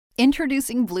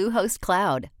Introducing Bluehost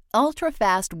Cloud,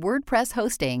 ultra-fast WordPress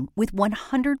hosting with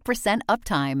 100%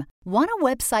 uptime. Want a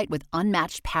website with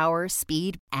unmatched power,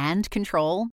 speed, and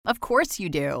control? Of course you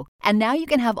do. And now you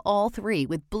can have all three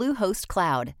with Bluehost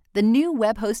Cloud, the new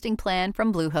web hosting plan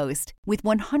from Bluehost. With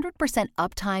 100%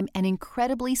 uptime and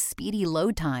incredibly speedy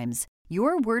load times,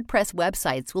 your WordPress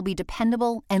websites will be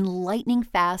dependable and lightning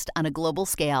fast on a global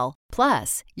scale.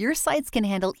 Plus, your sites can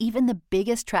handle even the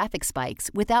biggest traffic spikes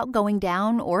without going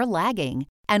down or lagging.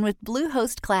 And with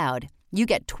Bluehost Cloud, you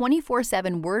get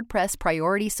 24/7 WordPress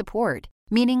priority support,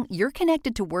 meaning you're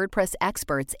connected to WordPress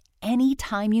experts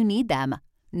anytime you need them.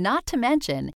 Not to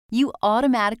mention, you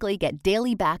automatically get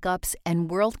daily backups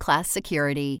and world-class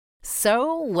security.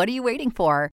 So, what are you waiting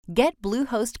for? Get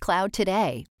Bluehost Cloud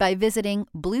today by visiting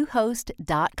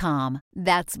Bluehost.com.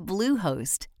 That's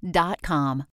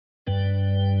Bluehost.com.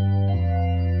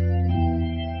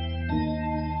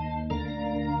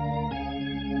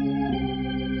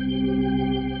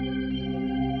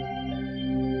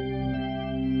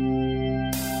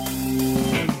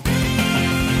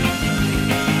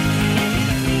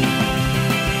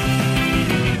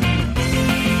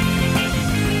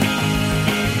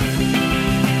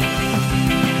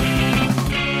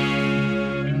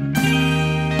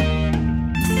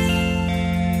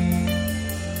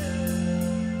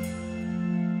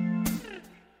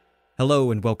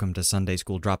 Hello and welcome to Sunday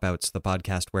School Dropouts, the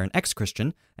podcast where an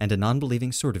ex-Christian and a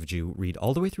non-believing sort of Jew read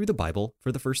all the way through the Bible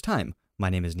for the first time. My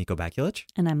name is Niko Bakulich.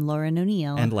 And I'm Lauren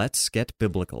O'Neill. And let's get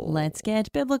biblical. Let's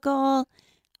get biblical.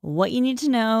 What you need to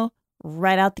know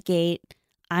right out the gate.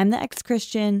 I'm the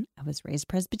ex-Christian. I was raised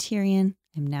Presbyterian.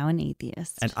 I'm now an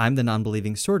atheist. And I'm the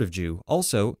non-believing sort of Jew.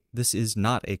 Also, this is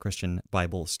not a Christian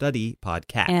Bible study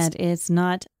podcast. And it's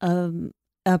not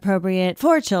appropriate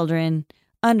for children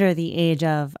under the age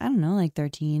of, I don't know, like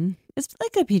 13. It's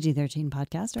like a PG-13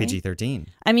 podcast, right? PG-13.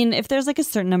 I mean, if there's like a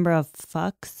certain number of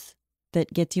fucks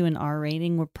that gets you an R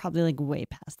rating, we're probably like way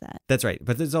past that. That's right.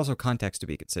 But there's also context to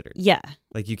be considered. Yeah.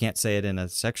 Like you can't say it in a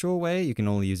sexual way. You can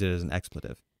only use it as an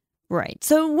expletive. Right.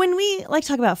 So when we like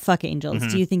talk about fuck angels, Mm-hmm.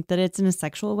 do you think that it's in a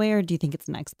sexual way or do you think it's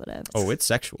an expletive? Oh, it's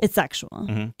sexual. It's sexual.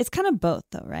 Mm-hmm. It's kind of both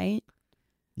though, right?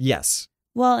 Yes.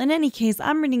 Well, in any case,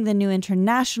 I'm reading the New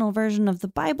International Version of the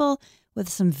Bible with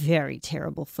some very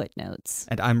terrible footnotes.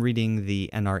 And I'm reading the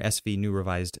NRSV New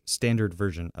Revised Standard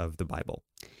Version of the Bible.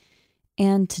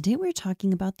 And today we're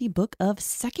talking about the book of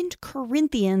 2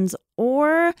 Corinthians,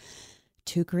 or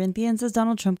 2 Corinthians as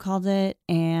Donald Trump called it,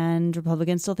 and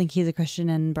Republicans still think he's a Christian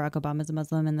and Barack Obama's a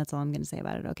Muslim, and that's all I'm going to say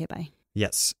about it. Okay, bye.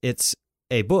 Yes, it's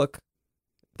a book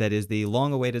that is the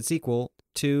long-awaited sequel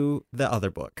to the other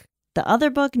book. The other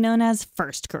book known as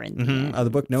 1 Corinthians. The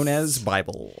book known as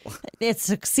Bible. It's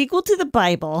a sequel to the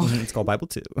Bible. It's called Bible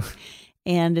 2.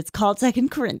 And it's called 2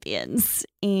 Corinthians.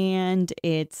 And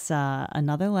it's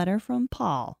another letter from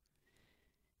Paul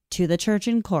to the church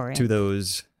in Corinth. To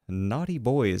those naughty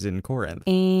boys in Corinth.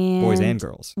 And, boys and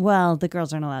girls. Well, the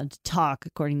girls aren't allowed to talk,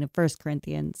 according to 1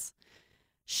 Corinthians.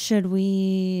 Should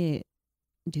we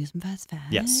do some fast facts?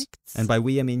 Yes. And by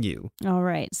we, I mean you. All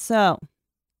right. So,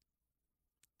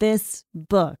 this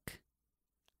book,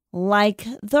 like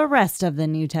the rest of the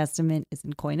New Testament, is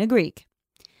in Koine Greek.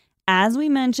 As we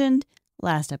mentioned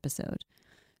last episode,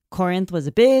 Corinth was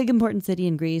a big, important city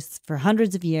in Greece for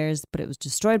hundreds of years, but it was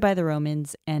destroyed by the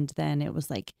Romans, and then it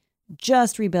was like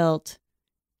just rebuilt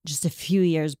just a few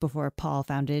years before Paul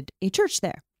founded a church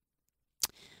there.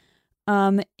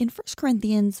 In 1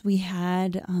 Corinthians, we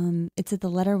had, it said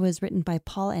the letter was written by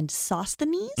Paul and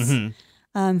Sosthenes,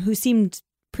 who seemed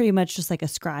pretty much just like a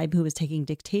scribe who was taking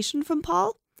dictation from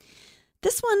Paul.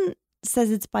 This one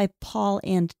says it's by Paul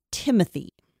and Timothy.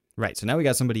 Right. So now we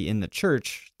got somebody in the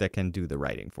church that can do the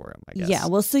writing for him, I guess. Yeah.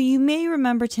 Well, so you may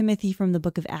remember Timothy from the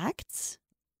book of Acts.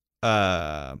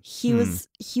 He was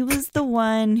the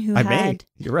one who had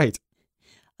You're right.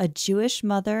 a Jewish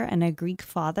mother and a Greek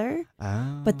father,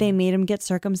 Oh. but they made him get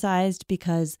circumcised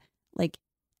because like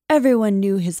everyone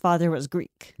knew his father was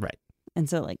Greek. Right. And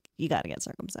so like you got to get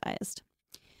circumcised.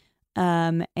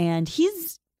 And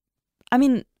he's, I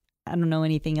mean, I don't know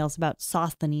anything else about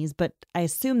Sosthenes, but I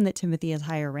assume that Timothy is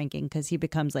higher ranking because he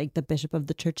becomes like the bishop of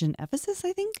the church in Ephesus,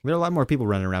 I think. There are a lot more people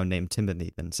running around named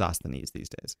Timothy than Sosthenes these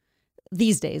days.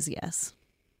 These days, yes.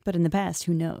 But in the past,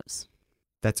 who knows?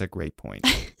 That's a great point.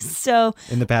 So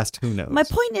in the past, who knows? My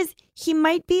point is he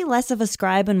might be less of a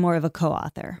scribe and more of a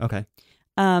co-author. Okay.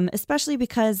 Especially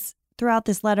because throughout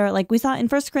this letter, like we saw in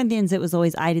 1 Corinthians, it was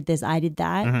always I did this, I did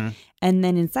that. Mm-hmm. And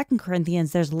then in 2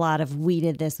 Corinthians, there's a lot of we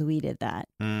did this, we did that.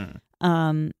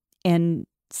 And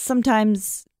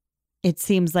sometimes it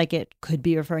seems like it could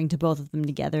be referring to both of them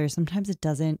together. Sometimes it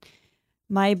doesn't.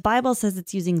 My Bible says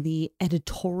it's using the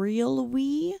editorial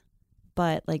we,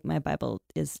 but like my Bible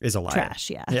is a liar. Trash.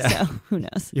 Yeah. So who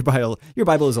knows? Your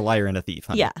Bible is a liar and a thief,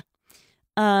 honey. Yeah.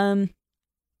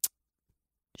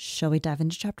 Shall we dive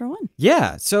into chapter 1?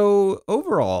 Yeah. So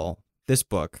overall, this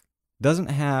book doesn't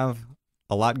have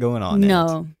a lot going on.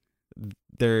 No.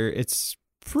 It's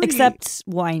pretty... Except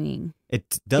whining.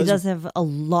 It does have a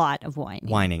lot of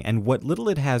whining. And what little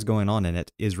it has going on in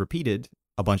it is repeated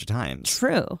a bunch of times.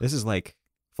 True. This is like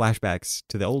flashbacks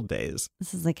to the old days.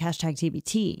 This is like hashtag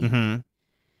TBT. Mm-hmm.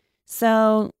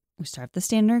 So we start with the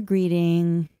standard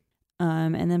greeting.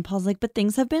 And then Paul's like, but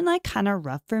things have been like kind of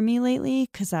rough for me lately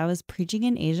because I was preaching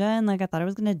in Asia and like I thought I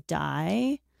was going to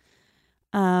die.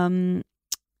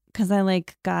 Because I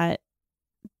like got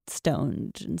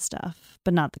stoned and stuff,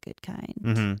 but not the good kind.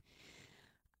 Mm-hmm.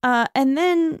 And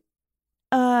then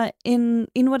in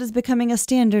what is becoming a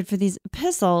standard for these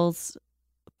epistles,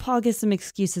 Paul gives some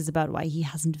excuses about why he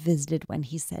hasn't visited when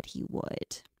he said he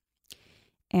would.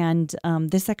 And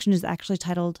this section is actually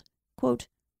titled, quote,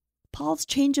 Paul's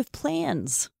change of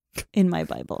plans in my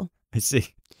Bible. I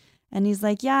see. And he's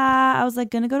like, yeah, I was like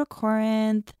going to go to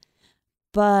Corinth,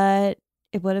 but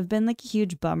it would have been like a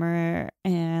huge bummer.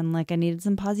 And like I needed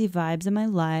some positive vibes in my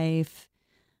life.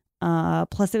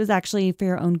 Plus it was actually for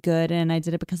your own good. And I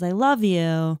did it because I love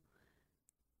you,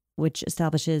 which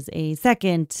establishes a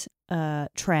second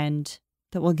trend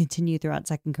that will continue throughout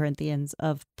 2 Corinthians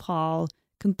of Paul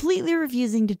completely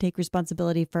refusing to take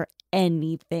responsibility for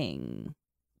anything.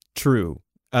 True.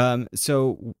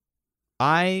 So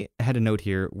I had a note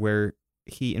here where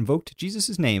he invoked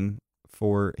Jesus' name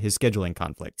for his scheduling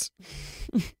conflicts,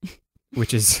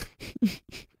 which is,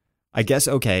 I guess,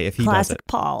 okay if he Classic does it.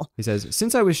 Paul. He says,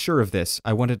 since I was sure of this,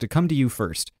 I wanted to come to you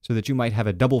first so that you might have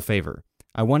a double favor.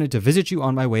 I wanted to visit you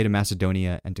on my way to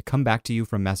Macedonia and to come back to you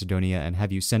from Macedonia and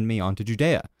have you send me on to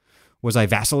Judea. Was I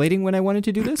vacillating when I wanted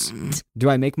to do this? Do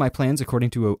I make my plans according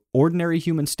to ordinary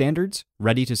human standards,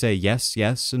 ready to say yes,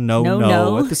 yes, and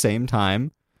no at the same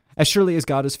time? As surely as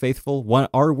God is faithful,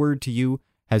 our word to you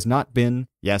has not been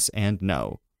yes and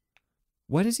no.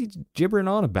 What is he gibbering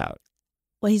on about?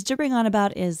 What he's gibbering on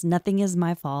about is nothing is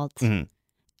my fault. Mm-hmm.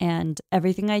 And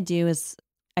everything I do is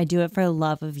I do it for the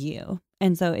love of you.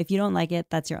 And so if you don't like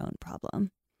it, that's your own problem.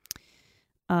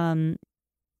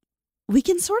 We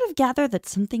can sort of gather that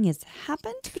something has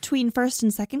happened between 1st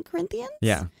and 2nd Corinthians.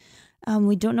 Yeah.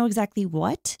 We don't know exactly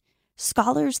what.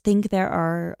 Scholars think there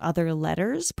are other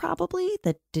letters probably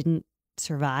that didn't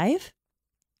survive.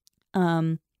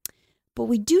 But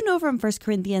we do know from 1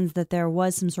 Corinthians that there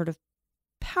was some sort of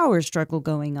power struggle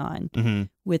going on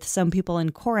with some people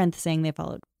in Corinth saying they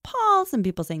followed Paul, some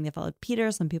people saying they followed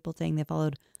Peter, some people saying they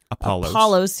followed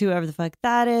Apollos, whoever the fuck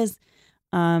that is.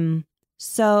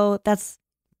 So that's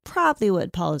probably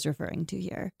what Paul is referring to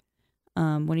here.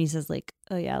 When he says like,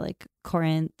 oh yeah, like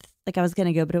Corinth, like I was going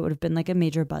to go, but it would have been like a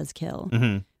major buzzkill.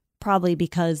 Mm-hmm. Probably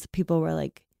because people were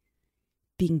like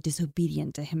being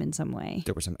disobedient to him in some way.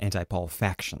 There were some anti-Paul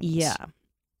factions. Yeah.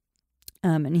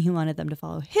 And he wanted them to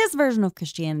follow his version of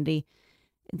Christianity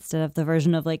instead of the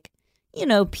version of like, you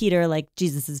know, Peter, like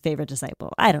Jesus's favorite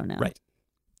disciple. I don't know. Right.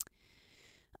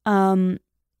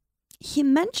 He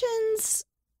mentions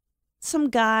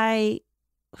some guy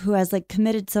who has like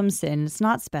committed some sin. It's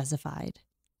not specified.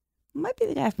 It might be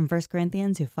the guy from 1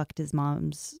 Corinthians who fucked his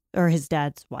mom's or his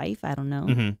dad's wife. I don't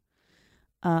know.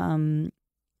 Mm-hmm.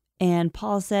 And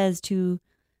Paul says to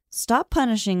stop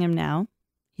punishing him now.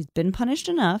 He's been punished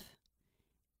enough.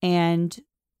 And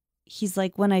he's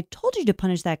like, when I told you to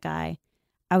punish that guy,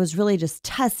 I was really just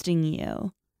testing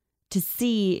you to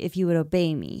see if you would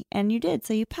obey me. And you did.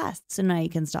 So you passed. So now you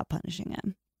can stop punishing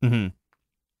him. Mm-hmm.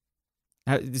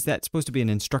 Is that supposed to be an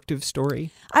instructive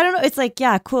story? I don't know. It's like,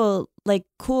 yeah, cool. Like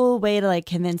cool way to like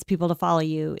convince people to follow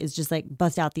you is just like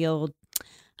bust out the old,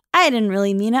 I didn't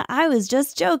really mean it. I was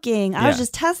just joking. I was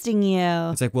just testing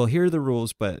you. It's like, well, here are the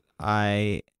rules, but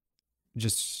I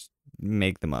just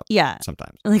make them up. Yeah.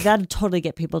 Sometimes. Like that'd totally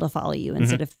get people to follow you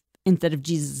instead of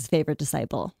Jesus' favorite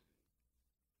disciple.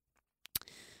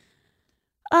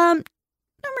 Now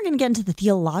we're going to get into the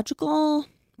theological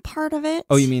part of it.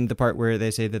 Oh, you mean the part where they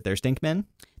say that they're stink men?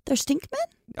 They're stink men?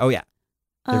 Oh, yeah.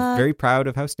 They're very proud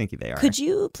of how stinky they are. Could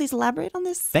you please elaborate on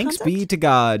this Thanks concept? be to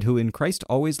God, who in Christ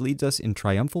always leads us in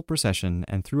triumphal procession,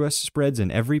 and through us spreads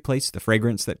in every place the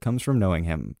fragrance that comes from knowing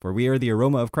him. For we are the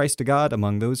aroma of Christ to God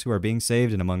among those who are being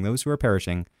saved and among those who are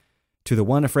perishing. To the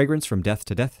one a fragrance from death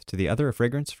to death, to the other a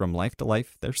fragrance from life to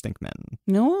life. They're stink men.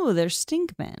 No, they're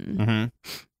stink men.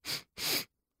 Mm-hmm.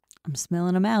 I'm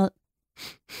smelling them out.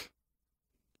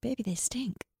 Baby, they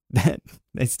stink.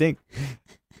 They stink.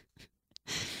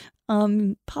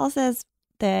 Paul says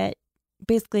that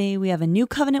basically we have a new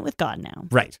covenant with God now.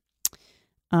 Right.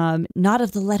 Not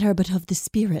of the letter, but of the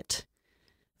spirit.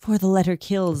 For the letter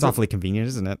kills. It's awfully convenient,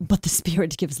 isn't it? But the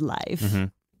spirit gives life. Mm-hmm.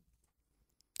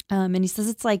 And he says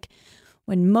it's like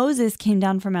when Moses came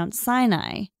down from Mount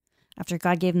Sinai after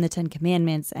God gave him the 10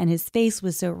 Commandments, and his face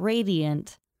was so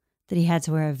radiant that he had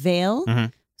to wear a veil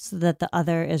so that the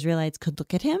other Israelites could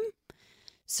look at him.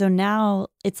 So now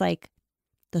it's like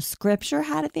the scripture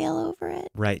had a veil over it.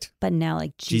 Right. But now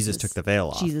like Jesus took the veil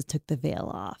off. Jesus took the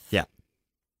veil off. Yeah.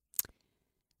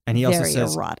 And he also Very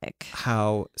says erotic.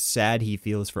 how sad he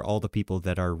feels for all the people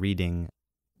that are reading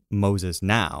Moses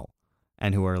now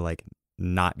and who are like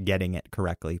not getting it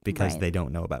correctly because they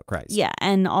don't know about Christ. Yeah.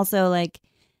 And also like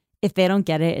if they don't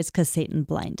get it, it's because Satan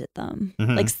blinded them.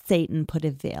 Mm-hmm. Like Satan put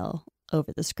a veil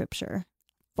over the scripture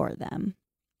for them.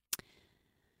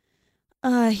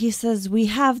 He says, we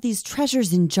have these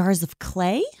treasures in jars of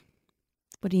clay.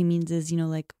 What he means is,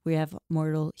 like we have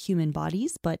mortal human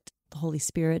bodies, but the Holy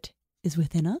Spirit is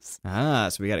within us.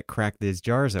 So we got to crack these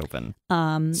jars open.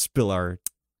 Spill our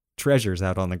treasures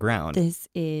out on the ground. This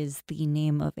is the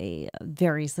name of a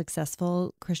very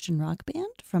successful Christian rock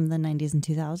band from the 90s and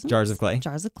 2000s. Jars of clay.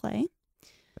 Jars of clay.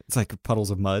 It's like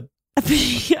puddles of mud.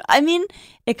 I mean,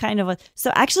 it kind of was.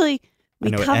 So actually, I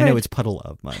know it's puddle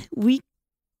of mud. We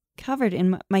covered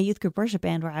in my youth group worship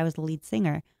band where I was the lead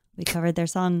singer. We covered their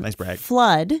song Nice brag.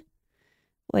 Flood,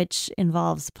 which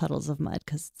involves puddles of mud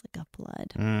because it's like a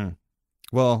flood.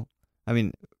 Well, I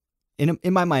mean,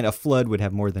 in my mind, a flood would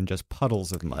have more than just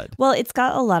puddles of mud. Well, it's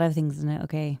got a lot of things in it,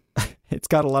 okay? It's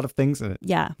got a lot of things in it.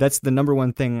 Yeah. That's the number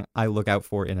one thing I look out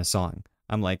for in a song.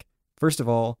 I'm like, first of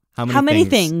all, how many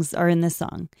things are in this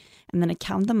song? And then I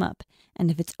count them up.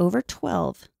 And if it's over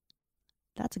 12,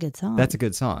 that's a good song. That's a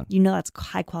good song. That's a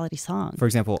high quality song. For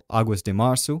example, Águas de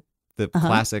Março, the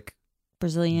classic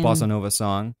Brazilian bossa nova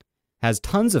song, has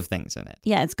tons of things in it.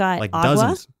 Yeah, it's got like agua.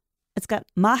 Dozens. It's got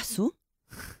março.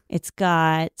 It's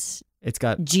got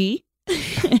G.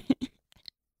 I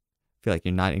feel like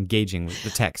you're not engaging with the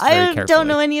text very carefully. I don't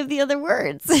know any of the other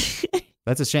words.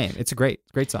 That's a shame. It's a great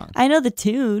song. I know the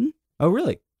tune. Oh,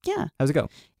 really? Yeah. How's it go?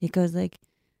 It goes like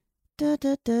da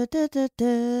da da da da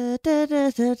da da da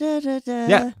da da da.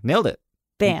 Yeah, nailed it.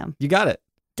 Bam. You got it.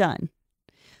 Done.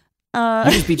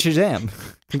 You just beat Shazam.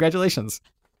 Congratulations.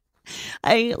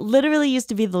 I literally used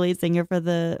to be the lead singer for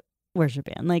the worship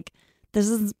band. Like, this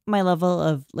is my level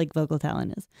of like vocal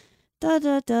talent is da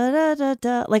da da da da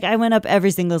da. Like, I went up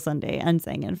every single Sunday and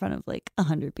sang in front of like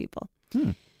 100 people.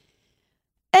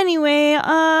 Anyway,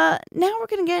 now we're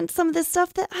gonna get into some of this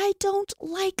stuff that I don't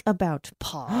like about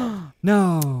Paul.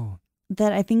 No.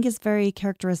 That I think is very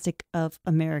characteristic of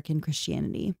American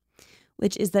Christianity,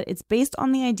 which is that it's based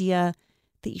on the idea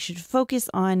that you should focus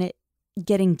on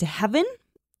getting to heaven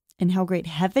and how great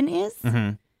heaven is,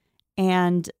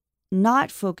 and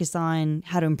not focus on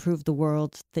how to improve the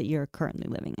world that you're currently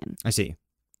living in. I see.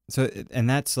 So, and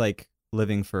that's like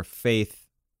living for faith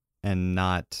and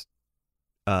not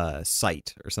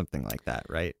sight or something like that,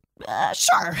 right?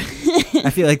 Sure.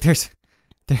 I feel like there's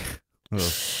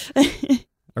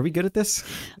Are we good at this?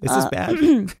 Is this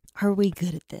bad? Are we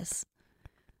good at this?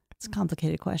 It's a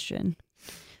complicated question.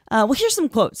 Well, here's some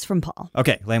quotes from Paul.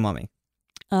 Okay, lay them on me.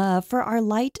 For our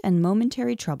light and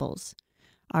momentary troubles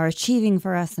are achieving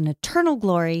for us an eternal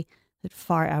glory that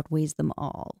far outweighs them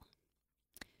all.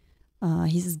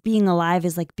 He says being alive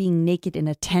is like being naked in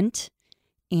a tent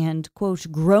and,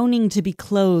 quote, groaning to be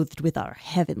clothed with our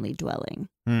heavenly dwelling.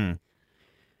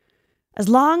 As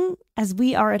long as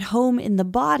we are at home in the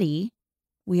body,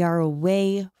 we are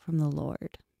away from the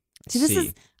Lord.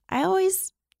 See, I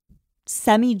always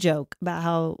semi-joke about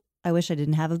how I wish I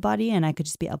didn't have a body and I could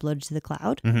just be uploaded to the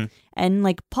cloud. And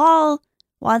like Paul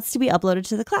wants to be uploaded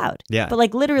to the cloud. Yeah. But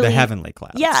like literally. The heavenly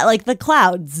clouds. Yeah, like the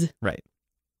clouds. Right.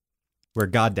 Where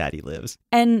God Daddy lives.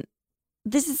 And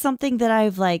this is something that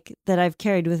I've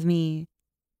carried with me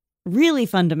really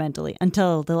fundamentally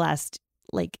until the last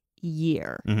like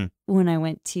year when I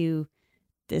went to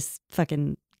this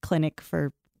fucking clinic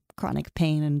for chronic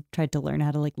pain and tried to learn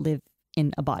how to like live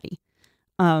in a body.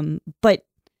 But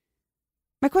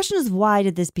my question is, why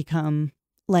did this become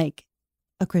like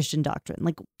a Christian doctrine?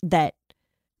 Like that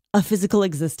a physical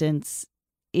existence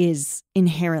is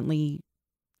inherently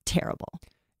terrible.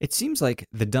 It seems like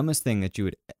the dumbest thing that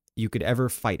you could ever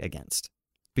fight against,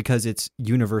 because it's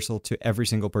universal to every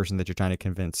single person that you're trying to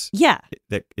convince. Yeah.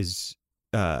 That is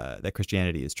that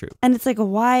Christianity is true. And it's like,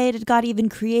 why did God even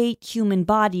create human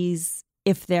bodies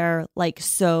if they're like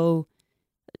so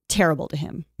terrible to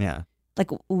him? Yeah. Like,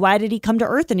 why did he come to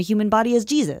earth in a human body as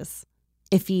Jesus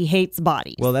if he hates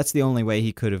bodies? Well, that's the only way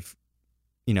he could have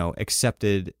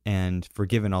accepted and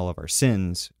forgiven all of our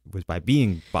sins was by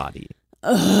being body.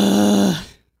 Ugh.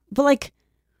 But like,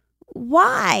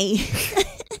 why?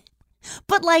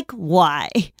 But like, why?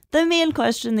 The main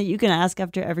question that you can ask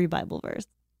after every Bible verse.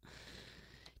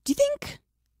 Do you think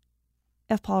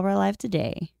if Paul were alive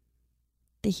today,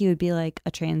 that he would be like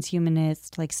a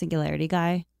transhumanist, like singularity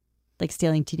guy, like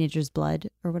stealing teenagers' blood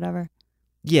or whatever?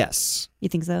 Yes. You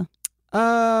think so?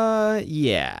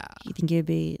 Yeah. You think he'd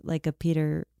be like a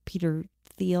Peter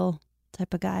Thiel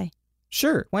type of guy?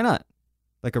 Sure, why not?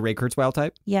 Like a Ray Kurzweil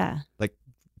type? Yeah. Like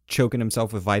choking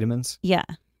himself with vitamins? Yeah.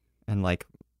 And like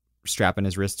strapping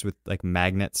his wrists with like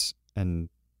magnets and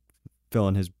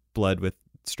filling his blood with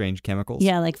strange chemicals?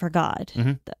 Yeah, like for God,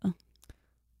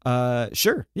 though.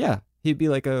 Sure, yeah. He'd be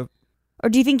like a Or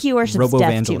do you think he worships death too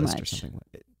robo-evangelist or much? something.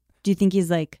 Do you think he's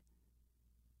like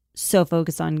so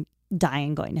focused on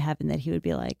dying, going to heaven, that he would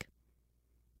be like,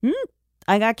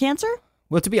 I got cancer?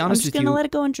 Well, to be I'm honest just with going to you, let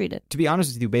it go and treat it. to be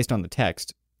honest with you, based on the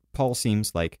text, Paul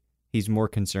seems like he's more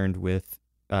concerned with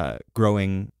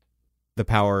growing the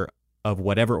power of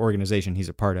whatever organization he's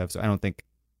a part of. So I don't think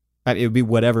it would be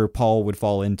whatever Paul would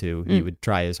fall into. He would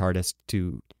try his hardest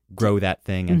to grow that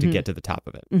thing and to get to the top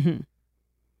of it. Mm-hmm.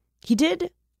 He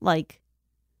did like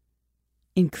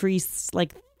increase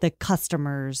like the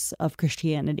customers of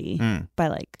Christianity by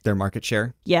like their market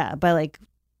share. Yeah, by like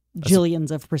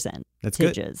jillions of percent. That's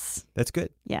good. That's good.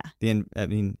 Yeah.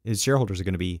 His shareholders are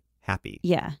going to be happy.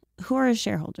 Yeah. Who are his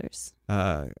shareholders?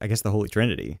 I guess the Holy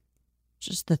Trinity.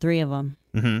 Just the three of them.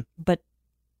 Mm-hmm. But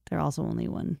they're also only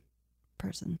one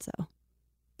person, so.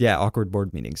 Yeah, awkward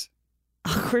board meetings.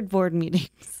 Awkward board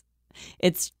meetings.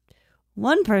 It's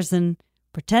one person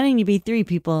pretending to be three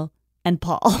people and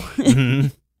Paul. Mm-hmm.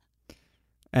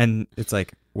 And it's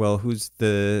like, well, who's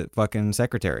the fucking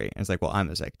secretary? And it's like, well, I'm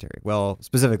the secretary. Well,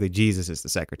 specifically, Jesus is the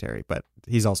secretary, but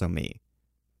he's also me.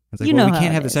 It's like, well, we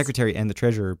can't have the secretary and the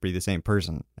treasurer be the same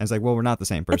person. And it's like, well, we're not the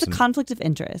same person. It's a conflict of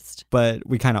interest. But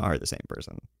we kind of are the same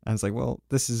person. And it's like, well,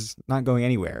 this is not going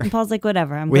anywhere. And Paul's like,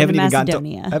 whatever, I'm going to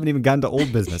Macedonia. I haven't even gotten to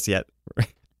old business yet.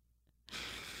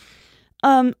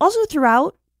 Also,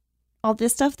 throughout all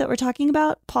this stuff that we're talking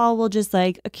about, Paul will just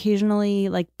like occasionally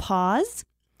like pause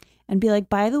and be like,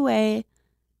 by the way,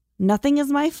 nothing is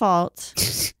my fault.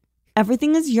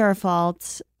 Everything is your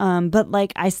fault. But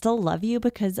like, I still love you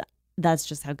because that's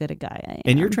just how good a guy I am.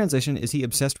 In your translation, is he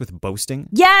obsessed with boasting?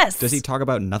 Yes. Does he talk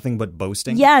about nothing but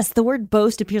boasting? Yes. The word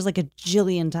boast appears like a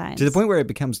jillion times. To the point where it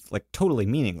becomes like totally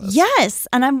meaningless. Yes.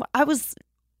 And I was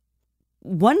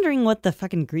wondering what the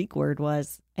fucking Greek word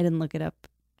was. I didn't look it up.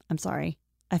 I'm sorry.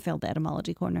 I failed the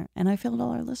etymology corner and I failed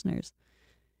all our listeners.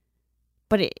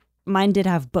 But mine did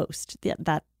have boast,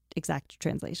 that exact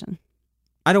translation.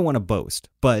 I don't want to boast,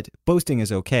 but boasting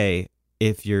is okay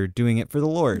if you're doing it for the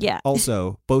Lord. Yeah.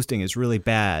 Also, boasting is really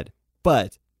bad.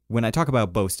 But when I talk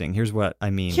about boasting, here's what I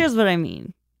mean.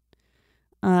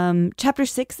 Chapter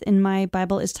 6 in my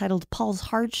Bible is titled Paul's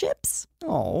Hardships.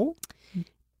 Oh.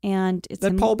 And it's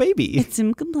that Paul baby. It's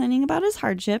him complaining about his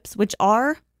hardships, which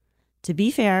are, to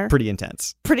be fair, pretty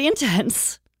intense.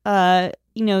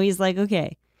 He's like,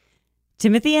 okay,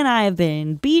 Timothy and I have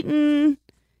been beaten,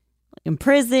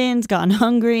 imprisoned, gone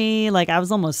hungry. Like, I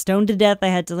was almost stoned to death. I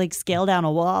had to like scale down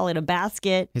a wall in a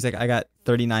basket. He's like, I got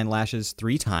 39 lashes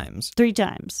 3 times. 3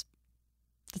 times.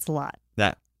 That's a lot.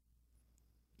 That.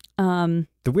 The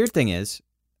weird thing is,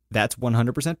 that's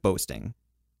 100% boasting.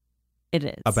 It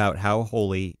is. About how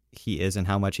holy he is and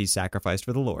how much he's sacrificed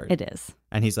for the Lord. It is.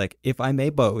 And he's like, if I may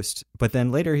boast. But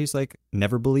then later he's like,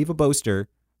 never believe a boaster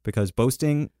because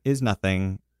boasting is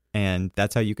nothing. And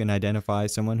that's how you can identify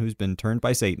someone who's been turned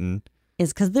by Satan.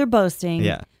 Is because they're boasting.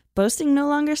 Yeah. Boasting no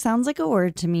longer sounds like a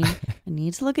word to me. I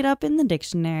need to look it up in the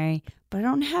dictionary. But I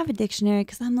don't have a dictionary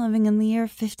because I'm living in the year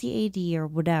 50 AD or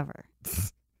whatever.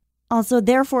 Also,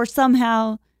 therefore,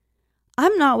 somehow,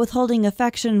 I'm not withholding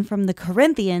affection from the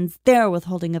Corinthians. They're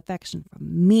withholding affection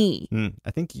from me.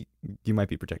 I think you might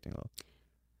be projecting a little.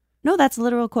 No, that's a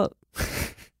literal quote.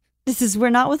 This is, we're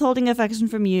not withholding affection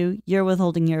from you. You're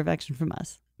withholding your affection from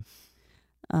us.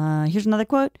 Here's another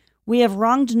quote. We have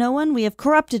wronged no one. We have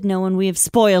corrupted no one. We have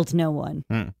spoiled no one.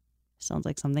 Sounds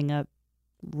like something a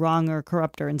wronger,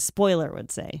 corrupter, and spoiler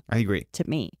would say. I agree. To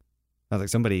me. Sounds like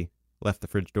somebody left the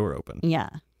fridge door open. Yeah.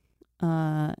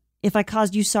 If I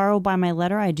caused you sorrow by my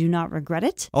letter, I do not regret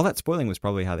it. All that spoiling was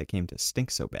probably how they came to stink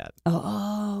so bad.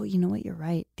 Oh, you know what? You're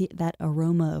right. That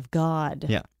aroma of God.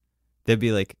 Yeah. They'd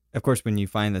be like, of course, when you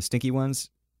find the stinky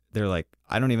ones, they're like,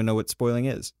 I don't even know what spoiling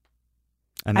is.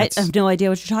 And I have no idea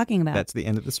what you're talking about. That's the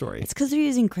end of the story. It's because they're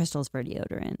using crystals for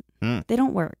deodorant. They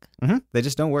don't work. They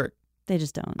just don't work. They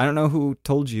just don't. I don't know who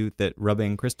told you that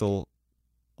rubbing crystal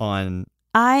on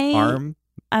arm.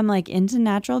 I'm like into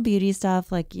natural beauty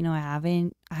stuff. Like, you know, I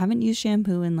haven't used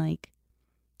shampoo in like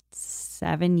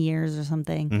 7 years or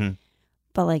something. Mm-hmm.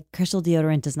 But like crystal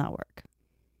deodorant does not work.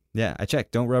 Yeah, I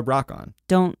checked. Don't rub rock on.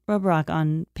 Don't rub rock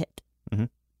on pit. Mm-hmm.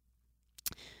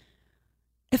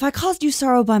 If I caused you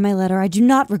sorrow by my letter, I do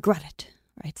not regret it,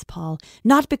 writes Paul.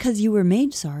 Not because you were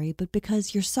made sorry, but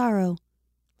because your sorrow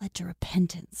led to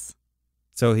repentance.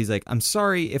 So he's like, I'm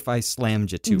sorry if I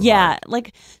slammed you too hard. Yeah,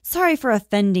 like, sorry for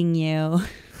offending you.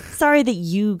 Sorry that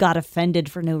you got offended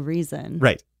for no reason.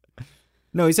 Right.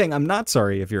 No, he's saying, I'm not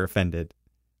sorry if you're offended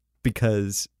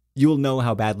because you'll know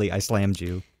how badly I slammed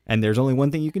you. And there's only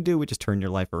one thing you can do, which is turn your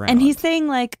life around. And he's saying,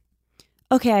 like,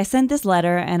 okay, I sent this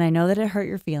letter and I know that it hurt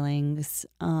your feelings,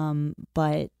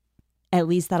 but at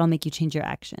least that'll make you change your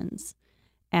actions.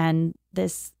 And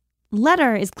this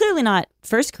letter is clearly not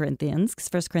 1 Corinthians, because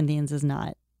 1 Corinthians is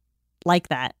not like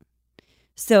that.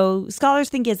 So scholars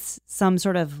think it's some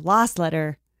sort of lost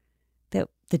letter that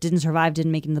didn't survive,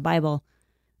 didn't make it in the Bible.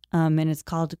 And it's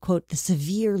called, quote, the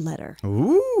severe letter.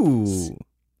 Ooh.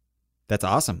 That's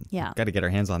awesome. Yeah. Got to get our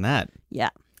hands on that. Yeah.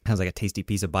 Sounds like a tasty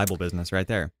piece of Bible business right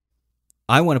there.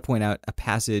 I want to point out a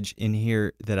passage in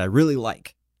here that I really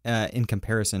like in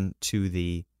comparison to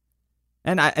the...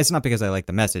 And it's not because I like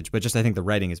the message, but just I think the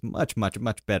writing is much, much,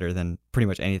 much better than pretty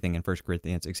much anything in 1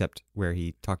 Corinthians, except where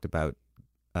he talked about...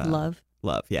 love.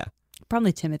 Love, yeah.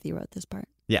 Probably Timothy wrote this part.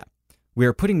 Yeah. We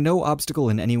are putting no obstacle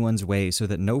in anyone's way so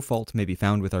that no fault may be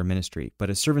found with our ministry. But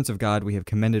as servants of God, we have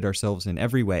commended ourselves in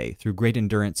every way through great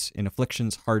endurance in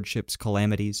afflictions, hardships,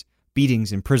 calamities,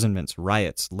 beatings, imprisonments,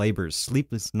 riots, labors,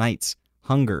 sleepless nights,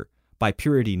 hunger, by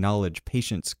purity, knowledge,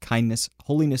 patience, kindness,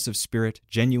 holiness of spirit,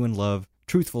 genuine love,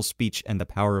 truthful speech, and the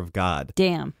power of God.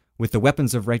 Damn. With the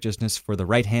weapons of righteousness for the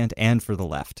right hand and for the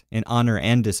left, in honor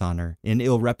and dishonor, in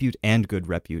ill repute and good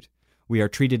repute. We are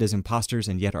treated as impostors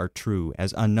and yet are true,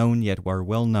 as unknown yet are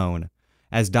well known,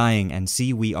 as dying and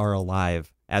see we are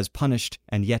alive, as punished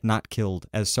and yet not killed,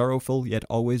 as sorrowful yet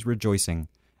always rejoicing,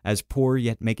 as poor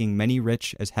yet making many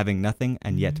rich, as having nothing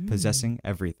and yet possessing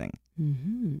everything.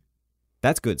 Mm-hmm.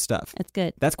 That's good stuff. That's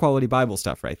good. That's quality Bible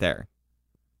stuff right there.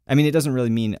 I mean, it doesn't really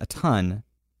mean a ton.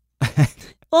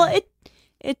 Well,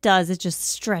 it does. It just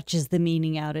stretches the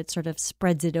meaning out. It sort of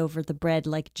spreads it over the bread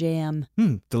like jam.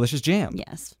 Delicious jam.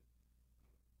 Yes.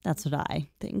 That's what I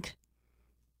think.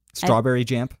 Strawberry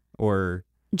jamp or...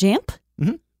 Jamp?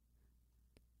 Mm-hmm.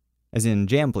 As in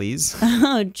jam, please.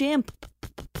 Oh, jamp.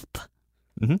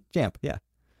 Mm-hmm. Jamp, yeah.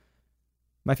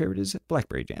 My favorite is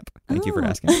blackberry jamp. Thank you for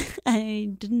asking.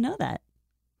 I didn't know that.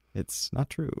 It's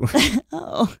not true.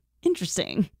 Oh,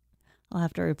 interesting. I'll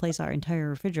have to replace our entire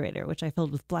refrigerator, which I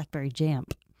filled with blackberry jam.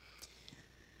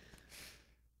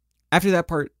 After that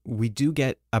part, we do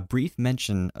get a brief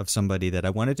mention of somebody that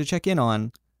I wanted to check in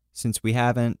on since we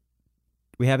haven't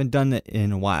done it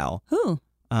in a while. Who?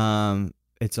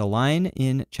 It's a line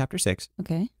in chapter 6.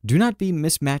 Okay. Do not be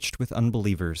mismatched with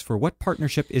unbelievers, for what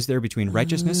partnership is there between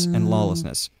righteousness and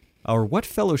lawlessness? Or what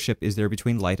fellowship is there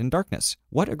between light and darkness?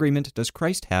 What agreement does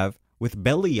Christ have with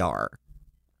Beliar?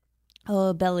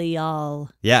 Oh, Belial.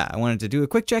 Yeah, I wanted to do a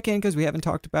quick check-in because we haven't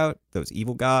talked about those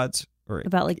evil gods or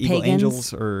About like evil pagans?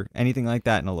 angels or anything like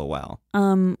that in a little while.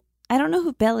 I don't know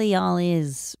who Belial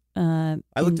is. I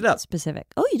looked it up. Specific.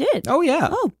 Oh, you did? Oh, yeah.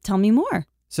 Oh, tell me more.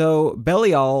 So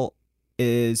Belial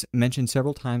is mentioned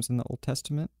several times in the Old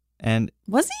Testament. And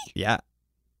Was he? yeah,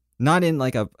 not in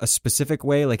like a specific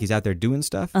way, like he's out there doing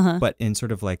stuff, but in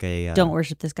sort of like a... Don't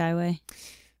worship this guy way?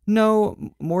 No,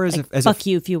 more as Like, a... fuck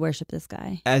you if you worship this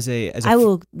guy. I I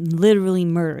will literally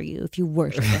murder you if you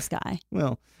worship this guy.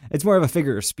 Well, it's more of a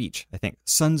figure of speech, I think.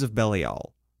 Sons of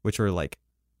Belial, which were like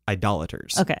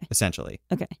idolaters, Okay. essentially.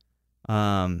 Okay.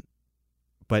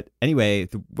 But anyway,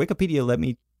 the Wikipedia led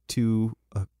me to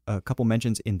a couple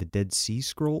mentions in the Dead Sea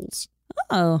Scrolls.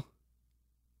 Oh.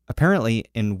 Apparently,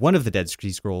 in one of the Dead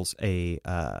Sea Scrolls,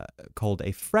 called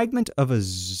a fragment of a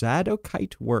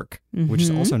Zadokite work, which is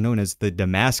also known as the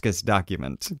Damascus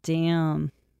document,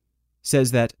 Damn.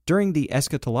 says that during the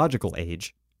eschatological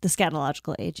age, The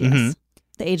scatological age, yes.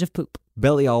 The age of poop.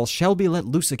 Belial shall be let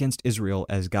loose against Israel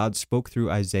as God spoke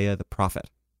through Isaiah the prophet.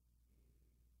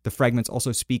 The fragments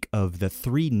also speak of the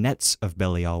 3 nets of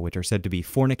Belial, which are said to be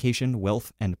fornication,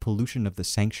 wealth, and pollution of the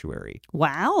sanctuary.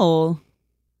 Wow.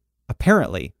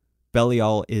 Apparently,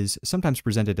 Belial is sometimes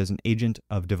presented as an agent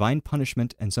of divine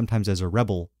punishment and sometimes as a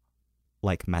rebel,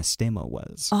 like Mastema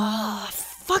was. Oh,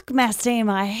 fuck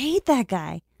Mastema. I hate that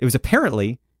guy. It was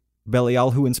apparently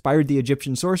Belial who inspired the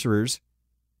Egyptian sorcerers,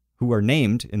 who are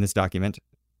named in this document,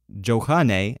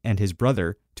 Johanne and his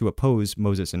brother, to oppose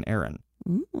Moses and Aaron.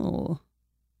 Ooh.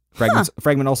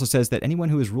 Fragment also says that anyone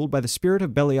who is ruled by the spirit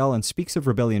of Belial and speaks of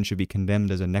rebellion should be condemned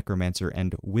as a necromancer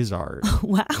and wizard.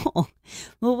 Wow.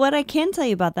 Well, what I can tell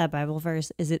you about that Bible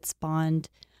verse is it spawned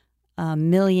a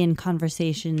million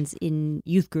conversations in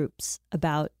youth groups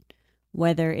about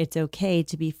whether it's okay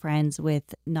to be friends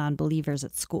with non-believers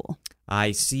at school.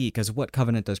 I see, because what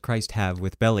covenant does Christ have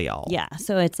with Belial? Yeah,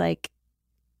 so it's like,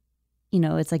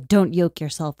 it's like, don't yoke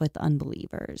yourself with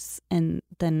unbelievers. And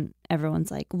then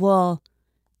everyone's like, well,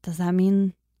 does that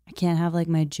mean I can't have like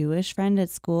my Jewish friend at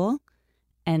school?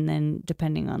 And then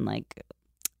depending on like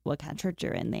what kind of church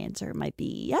you're in, the answer might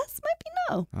be yes, might be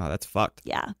no. Oh, that's fucked.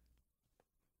 Yeah.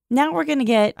 Now we're going to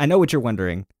get... I know what you're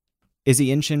wondering. Is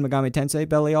he in Shin Megami Tensei,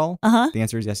 Belial? Uh-huh. The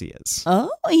answer is yes, he is.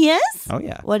 Oh, yes? Oh,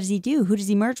 yeah. What does he do? Who does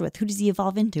he merge with? Who does he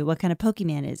evolve into? What kind of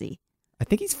Pokemon is he? I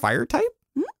think he's fire type.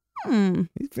 Hmm.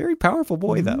 He's a very powerful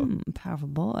boy, though. Powerful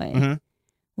boy. Mm-hmm.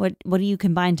 What do you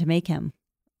combine to make him?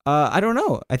 I don't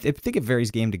know. I think it varies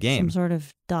game to game. Some sort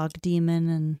of dog demon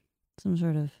and some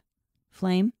sort of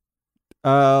flame?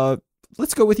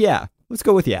 Let's go with yeah.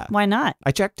 Why not?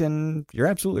 I checked and you're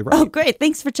absolutely right. Oh, great.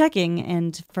 Thanks for checking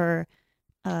and for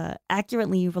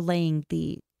accurately relaying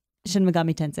the Shin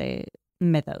Megami Tensei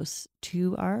mythos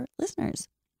to our listeners.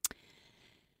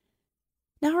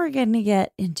 Now we're going to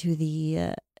get into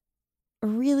the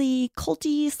really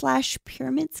culty /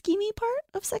 pyramid schemey part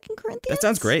of 2 Corinthians. That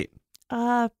sounds great.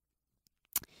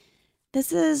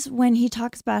 This is when he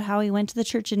talks about how he went to the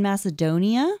church in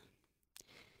Macedonia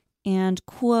and,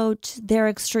 quote, their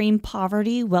extreme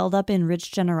poverty welled up in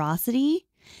rich generosity,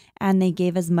 and they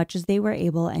gave as much as they were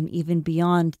able and even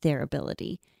beyond their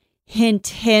ability. Hint,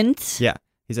 hint. Yeah.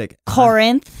 He's like,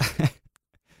 Corinth.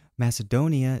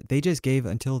 Macedonia, they just gave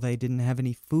until they didn't have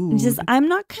any food. He says, I'm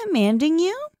not commanding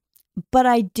you, but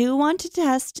I do want to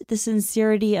test the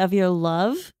sincerity of your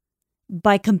love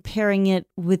by comparing it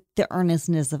with the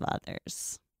earnestness of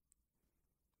others.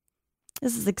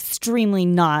 This is extremely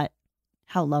not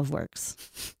how love works,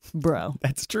 bro.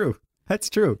 That's true. He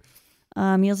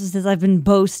also says, I've been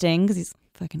boasting, because he's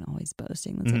fucking always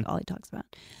boasting. That's like all he talks about.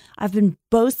 I've been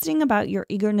boasting about your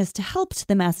eagerness to help to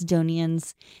the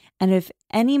Macedonians. And if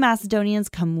any Macedonians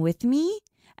come with me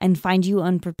and find you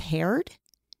unprepared,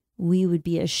 we would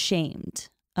be ashamed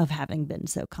of having been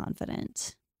so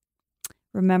confident.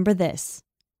 Remember this,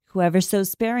 whoever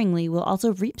sows sparingly will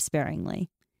also reap sparingly,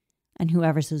 and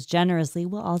whoever sows generously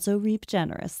will also reap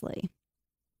generously.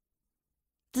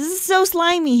 This is so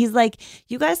slimy. He's like,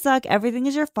 you guys suck. Everything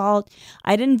is your fault.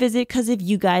 I didn't visit because of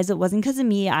you guys. It wasn't because of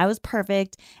me. I was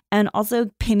perfect. And also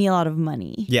pay me a lot of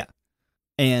money. Yeah.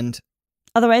 And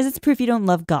otherwise, it's proof you don't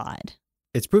love God.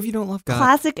 It's proof you don't love God.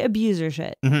 Classic abuser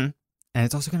shit. Mm-hmm. And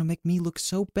it's also going to make me look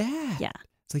so bad. Yeah.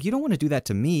 It's like, you don't want to do that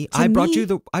to me. I brought you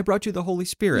the Holy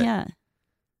Spirit. Yeah.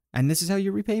 And this is how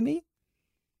you repay me?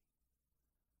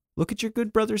 Look at your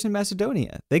good brothers in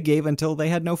Macedonia. They gave until they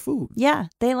had no food. Yeah.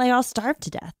 They all starved to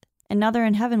death. And now they're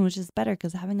in heaven, which is better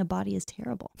because having a body is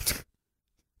terrible.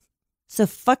 So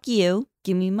fuck you.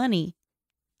 Give me money.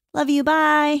 Love you.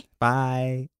 Bye.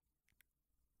 Bye.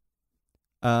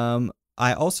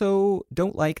 I also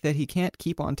don't like that he can't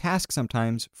keep on task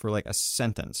sometimes for like a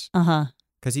sentence. Uh-huh.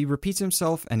 Because he repeats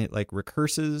himself and it like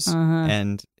recurses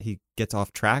and he gets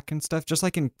off track and stuff, just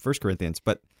like in 1 Corinthians.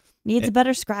 But needs a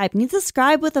better scribe. Needs a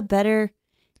scribe with a better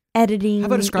editing. How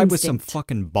about a scribe with some instinct.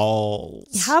 fucking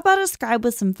balls? How about a scribe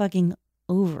with some fucking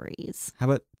ovaries? How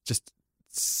about just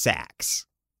sacks?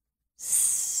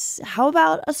 How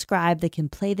about a scribe that can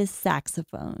play the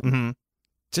saxophone? Mm-hmm.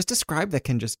 Just a scribe that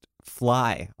can just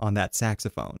fly on that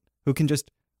saxophone, who can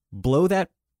just blow that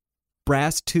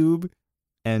brass tube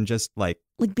and just like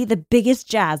be the biggest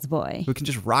jazz boy. Who can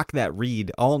just rock that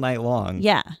reed all night long.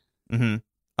 Yeah. Mm-hmm.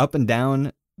 Up and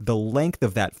down the length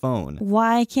of that phone.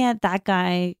 Why can't that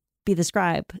guy be the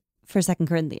scribe for 2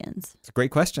 Corinthians? It's a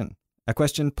great question. A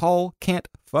question Paul can't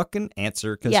fucking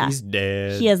answer because he's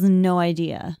dead. He has no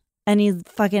idea. And he's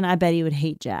fucking, I bet he would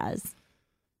hate jazz.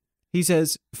 He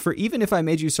says, for even if I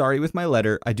made you sorry with my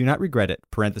letter, I do not regret it,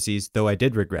 parentheses, though I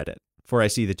did regret it. For I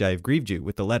see that I have grieved you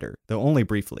with the letter, though only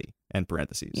briefly, end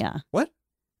parentheses. Yeah. What?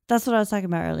 That's what I was talking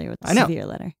about earlier with the severe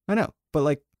letter. I know, but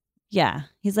like... Yeah.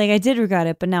 He's like, I did regret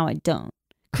it, but now I don't.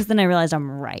 Because then I realized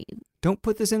I'm right. Don't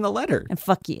put this in the letter. And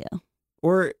fuck you.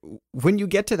 Or when you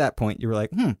get to that point, you're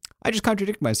like, I just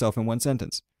contradicted myself in one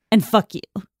sentence. And fuck you.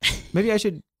 Maybe I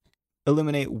should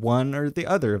eliminate one or the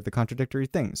other of the contradictory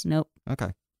things. Nope.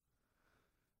 Okay.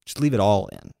 Just leave it all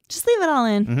in. Just leave it all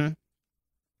in. Mm-hmm.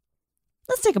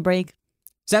 Let's take a break.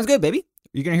 Sounds good, baby.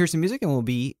 You're going to hear some music and we'll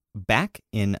be back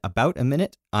in about a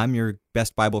minute. I'm your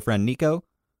best Bible friend, Niko.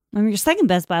 I'm your second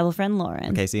best Bible friend,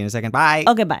 Lauren. Okay, see you in a second. Bye.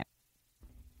 Okay, bye.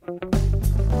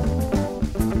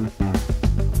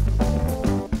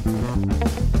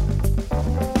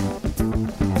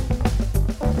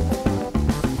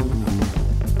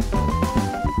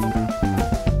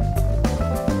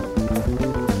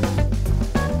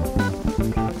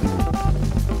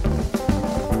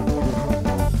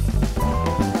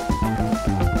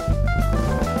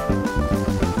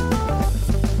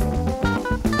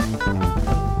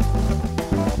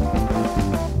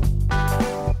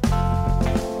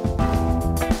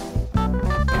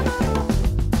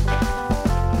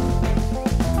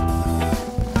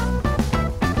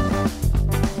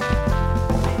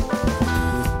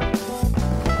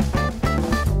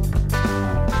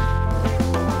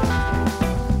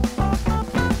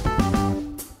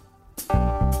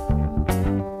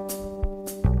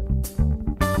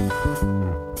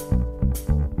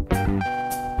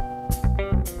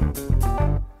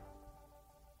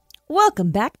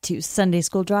 Welcome back to Sunday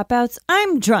School Dropouts.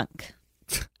 I'm drunk.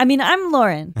 I'm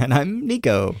Lauren. And I'm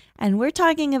Niko. And we're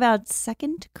talking about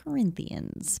 2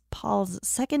 Corinthians, Paul's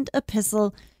second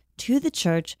epistle to the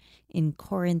church in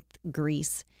Corinth,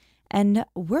 Greece. And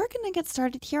we're going to get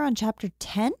started here on chapter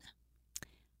 10.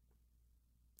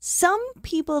 Some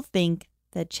people think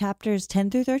that chapters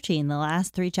 10 through 13, the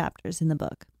last 3 chapters in the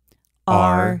book,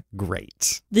 are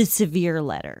great. The severe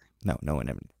letter. No one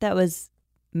ever. That was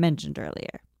mentioned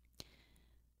earlier.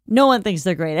 No one thinks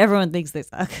they're great. Everyone thinks they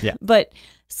suck. Yeah. But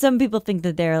some people think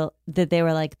that they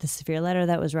were like the severe letter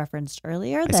that was referenced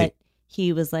earlier.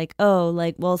 He was like,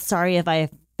 well, sorry if I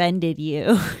offended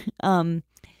you,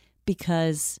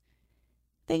 because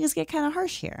things get kind of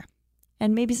harsh here.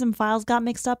 And maybe some files got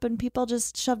mixed up and people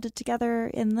just shoved it together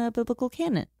in the biblical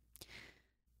canon.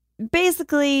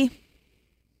 Basically,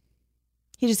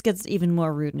 he just gets even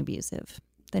more rude and abusive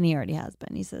than he already has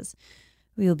been. He says,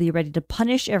 we will be ready to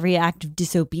punish every act of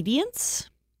disobedience.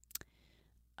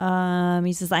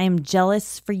 He says, I am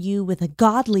jealous for you with a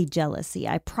godly jealousy.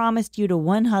 I promised you to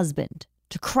one husband,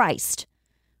 to Christ,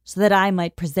 so that I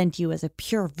might present you as a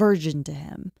pure virgin to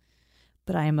him.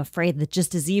 But I am afraid that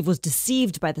just as Eve was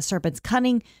deceived by the serpent's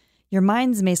cunning, your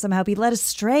minds may somehow be led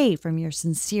astray from your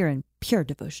sincere and pure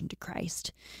devotion to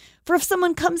Christ. For if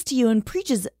someone comes to you and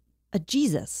preaches a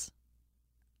Jesus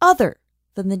other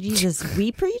than the Jesus we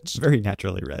preach, very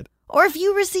naturally read, or if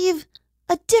you receive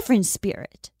a different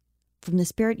spirit from the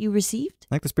spirit you received,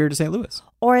 like the spirit of St. Louis,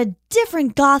 or a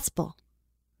different gospel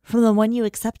from the one you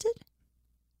accepted,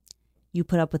 you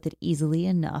put up with it easily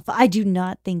enough. I do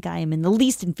not think I am in the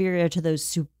least inferior to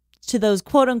those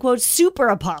quote unquote super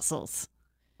apostles.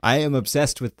 I am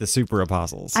obsessed with the super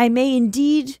apostles. I may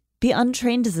indeed be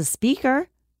untrained as a speaker,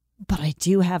 but I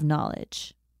do have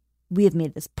knowledge. We have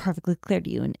made this perfectly clear to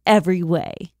you in every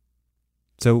way.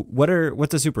 So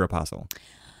what's a super apostle?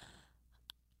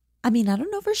 I don't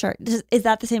know for sure. Is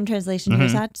that the same translation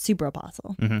yours had? Super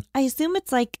apostle. Mm-hmm. I assume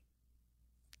it's like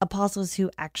apostles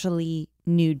who actually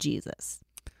knew Jesus.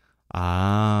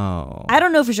 Oh. I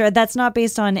don't know for sure. That's not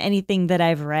based on anything that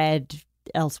I've read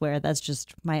elsewhere. That's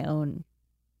just my own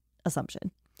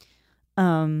assumption.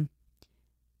 And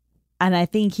I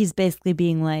think he's basically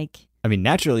being like,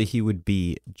 naturally he would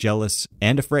be jealous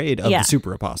and afraid of the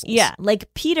super apostles. Yeah,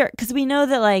 like Peter, because we know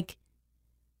that like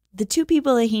the 2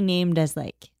 people that he named as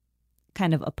like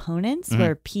kind of opponents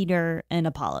were Peter and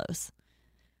Apollos.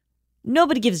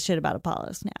 Nobody gives a shit about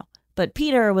Apollos now, but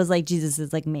Peter was like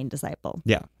Jesus's like main disciple.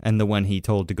 Yeah, and the one he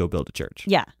told to go build a church.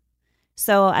 Yeah,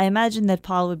 so I imagine that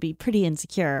Paul would be pretty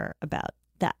insecure about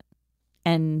that,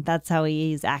 and that's how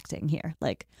he's acting here.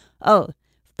 Like,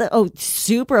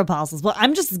 super apostles. Well,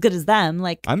 I'm just as good as them.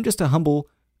 Like, I'm just a humble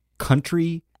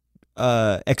country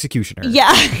executioner.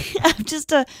 Yeah, I'm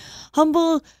just a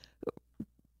humble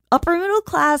upper middle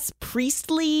class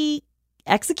priestly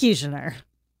executioner.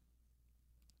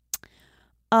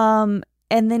 And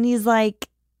then he's like,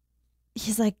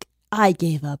 I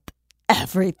gave up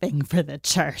everything for the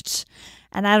church,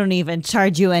 and I don't even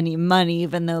charge you any money,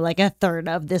 even though like a third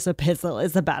of this epistle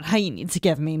is about how you need to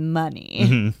give me money.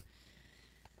 Mm-hmm.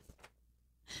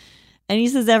 And he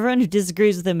says everyone who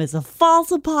disagrees with him is a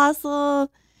false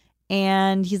apostle.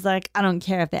 And he's like, I don't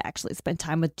care if they actually spend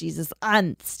time with Jesus.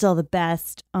 I'm still the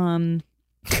best.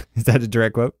 Is that a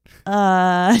direct quote?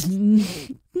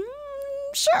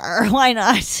 Sure, why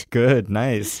not? Good,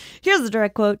 nice. Here's the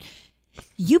direct quote.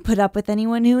 You put up with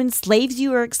anyone who enslaves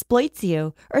you or exploits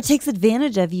you or takes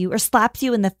advantage of you or slaps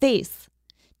you in the face.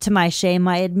 To my shame,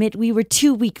 I admit we were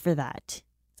too weak for that.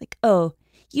 It's like,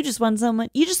 you just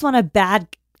want a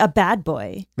bad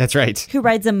boy. That's right. Who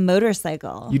rides a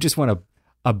motorcycle. You just want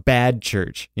a bad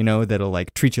church, that'll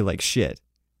like treat you like shit.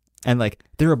 And like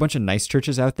there are a bunch of nice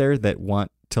churches out there that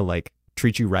want to like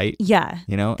treat you right. Yeah.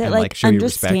 That and like show you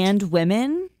respect. Understand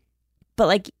women, but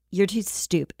like you're too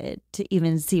stupid to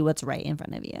even see what's right in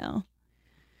front of you.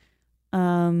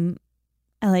 And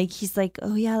like he's like,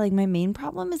 oh yeah, like my main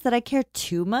problem is that I care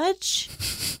too much.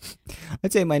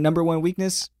 I'd say my number 1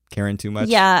 weakness, caring too much.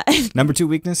 Yeah. Number 2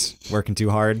 weakness, working too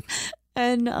hard.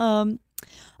 And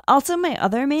also my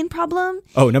other main problem.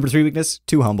 Oh, number 3 weakness,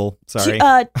 too humble. Sorry.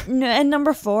 And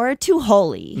number 4, too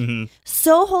holy. Mm-hmm.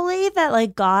 So holy that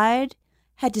like God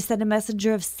had to send a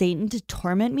messenger of Satan to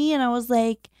torment me. And I was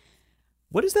like,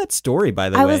 what is that story, by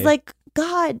the way? I was like,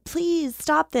 God, please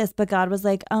stop this. But God was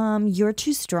like, you're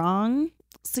too strong,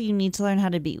 so you need to learn how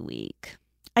to be weak.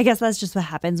 I guess that's just what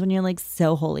happens when you're like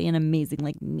so holy and amazing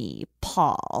like me,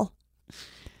 Paul.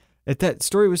 That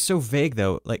story was so vague,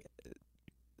 though. Like,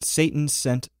 Satan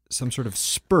sent some sort of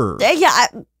spur. Yeah,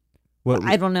 Well,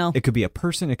 I don't know. It could be a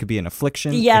person. It could be an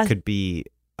affliction. Yeah. It could be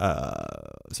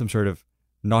some sort of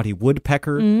naughty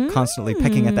woodpecker constantly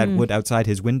pecking at that wood outside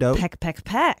his window. Peck, peck,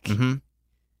 peck. Mm-hmm.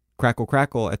 Crackle,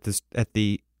 crackle at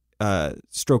the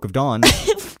stroke of dawn.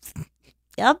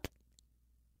 Yep.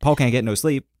 Paul can't get no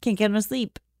sleep. Can't get no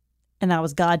sleep. And that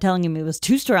was God telling him he was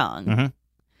too strong. Mm-hmm.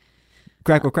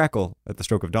 Crackle, crackle at the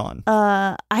stroke of dawn.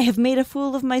 I have made a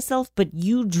fool of myself, but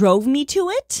you drove me to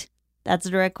it. That's a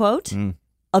direct quote.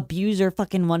 Abuser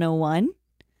fucking 101.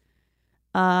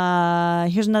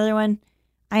 Here's another one.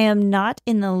 I am not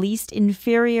in the least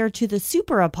inferior to the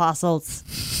super apostles.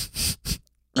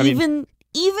 Even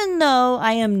though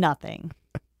I am nothing.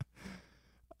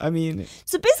 I mean,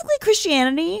 so basically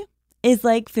Christianity is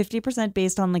like 50%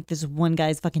 based on like this one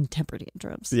guy's fucking temper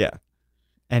tantrums. Yeah.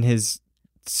 And his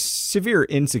severe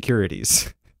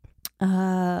insecurities.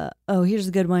 Here's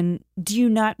a good one. Do you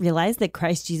not realize that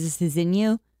Christ Jesus is in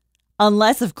you?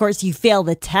 Unless, of course, you fail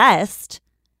the test.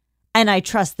 And I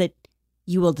trust that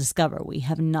you will discover we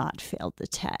have not failed the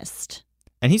test.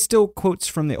 And he still quotes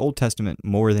from the Old Testament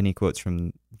more than he quotes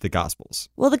from the Gospels.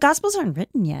 Well, the Gospels aren't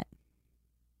written yet.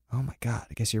 Oh my God,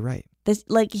 I guess you're right.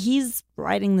 He's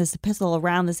writing this epistle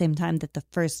around the same time that the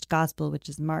first Gospel, which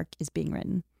is Mark, is being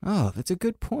written. Oh, that's a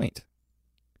good point.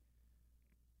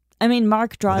 I mean,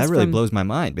 Mark draws that really from... blows my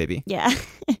mind, baby. Yeah.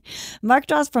 Mark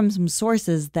draws from some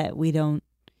sources that we don't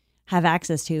have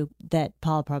access to that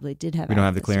Paul probably did have. We don't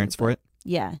have the clearance for it?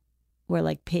 Yeah. We're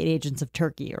like paid agents of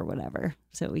Turkey or whatever.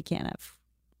 So we can't have...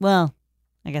 Well,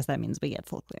 I guess that means we get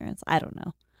full clearance. I don't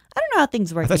know. I don't know how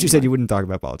things work. I thought you said you wouldn't talk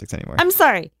about politics anymore. I'm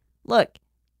sorry. Look,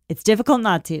 it's difficult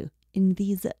not to in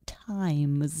these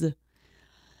times.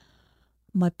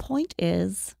 My point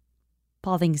is,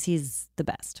 Paul thinks he's the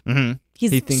best. Mm-hmm.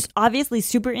 He's obviously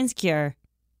super insecure.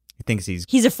 He thinks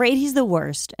he's afraid he's the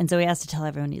worst, and so he has to tell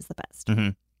everyone he's the best. Mm-hmm.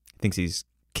 He thinks he's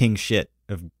king shit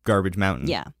of Garbage Mountain.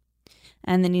 Yeah.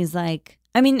 And then he's like,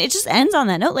 I mean, it just ends on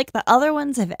that note. Like the other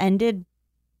ones have ended,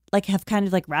 like have kind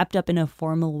of like wrapped up in a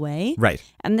formal way. Right.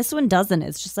 And this one doesn't.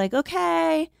 It's just like,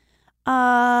 okay,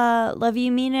 love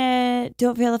you, mean it.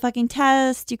 Don't fail the fucking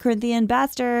test, you Corinthian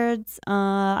bastards.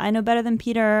 I know better than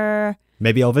Peter.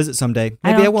 Maybe I'll visit someday.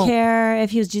 Maybe I won't. Care if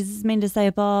he was Jesus' main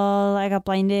disciple. I got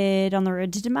blinded on the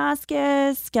road to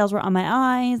Damascus. Scales were on my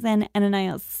eyes, and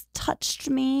Ananias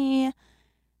touched me.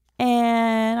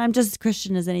 And I'm just as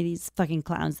Christian as any of these fucking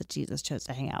clowns that Jesus chose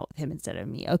to hang out with him instead of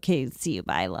me. Okay, see you.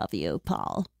 Bye. Love you,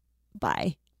 Paul.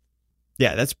 Bye.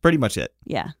 Yeah, that's pretty much it.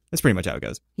 Yeah. That's pretty much how it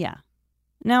goes. Yeah.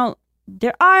 Now,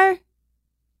 there are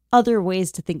other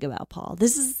ways to think about Paul.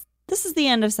 This is the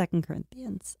end of 2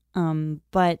 Corinthians.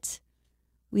 But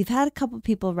we've had a couple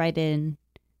people write in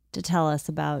to tell us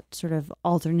about sort of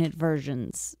alternate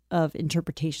versions of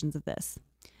interpretations of this.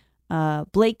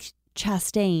 Blake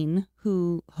Chastain,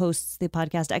 who hosts the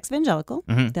podcast Ex-Evangelical,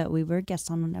 that we were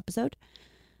guests on an episode,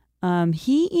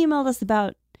 he emailed us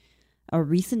about a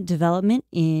recent development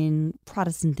in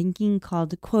Protestant thinking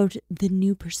called, quote, the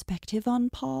new perspective on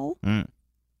Paul.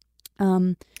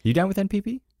 You down with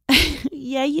NPP?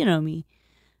 Yeah, you know me.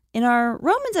 In our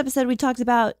Romans episode, we talked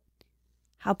about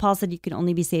how Paul said you can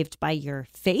only be saved by your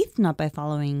faith, not by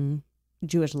following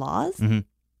Jewish laws.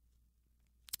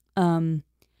 And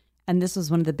this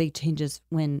was one of the big changes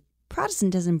when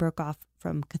Protestantism broke off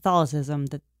from Catholicism,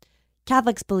 that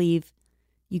Catholics believe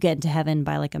you get into heaven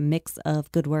by like a mix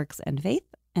of good works and faith,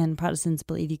 and Protestants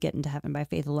believe you get into heaven by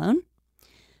faith alone.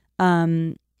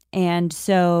 And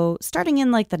so starting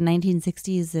in like the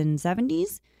 1960s and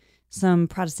 70s, some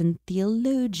Protestant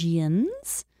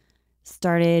theologians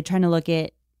started trying to look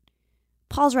at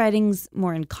Paul's writings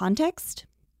more in context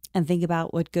and think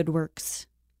about what good works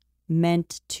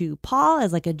meant to Paul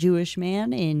as like a Jewish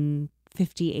man in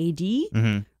 50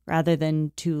 AD rather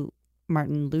than to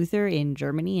Martin Luther in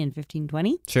Germany in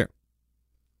 1520. Sure.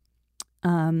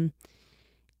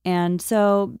 And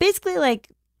so basically like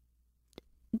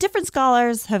different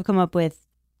scholars have come up with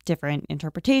different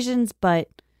interpretations, but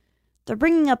they're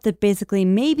bringing up that basically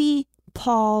maybe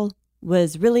Paul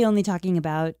was really only talking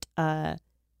about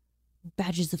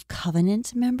badges of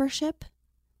covenant membership,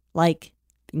 like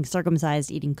being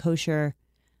circumcised, eating kosher.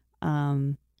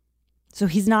 So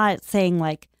he's not saying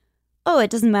like, oh, it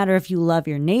doesn't matter if you love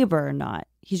your neighbor or not.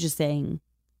 He's just saying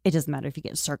it doesn't matter if you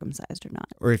get circumcised or not.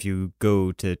 Or if you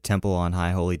go to temple on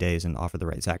high holy days and offer the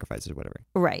right sacrifices or whatever.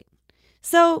 Right.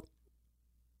 So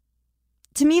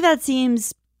to me, that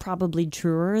seems probably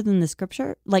truer than the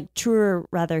scripture, like truer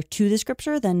rather to the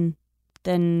scripture than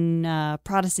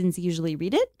Protestants usually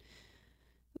read it.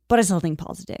 But I still think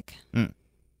Paul's a dick.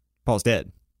 Paul's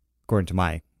dead, according to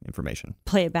my information.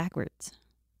 Play it backwards.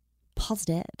 Paul's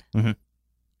dead.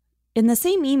 In the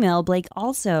same email, Blake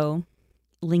also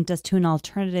linked us to an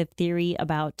alternative theory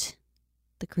about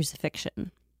the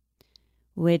crucifixion,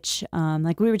 which,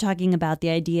 like we were talking about, the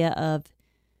idea of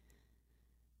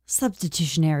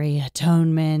substitutionary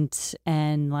atonement,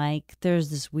 and like there's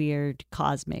this weird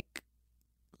cosmic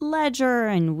ledger,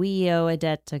 and we owe a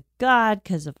debt to God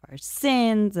because of our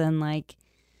sins, and like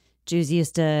Jews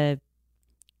used to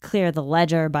clear the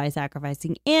ledger by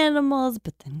sacrificing animals,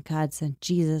 but then God sent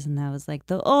Jesus, and that was like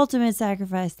the ultimate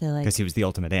sacrifice. They're like, because he was the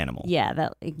ultimate animal. Yeah,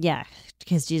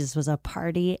 because Jesus was a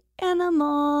party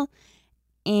animal,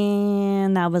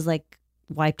 and that was like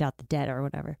wiped out the debt or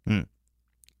whatever.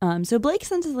 So Blake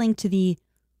sent a link to the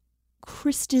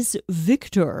Christus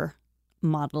Victor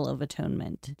model of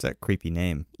atonement. It's a creepy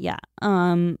name. Yeah.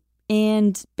 And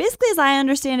basically, as I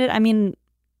understand it, I mean,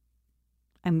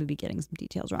 I may be getting some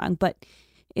details wrong, but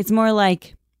it's more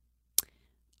like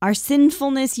our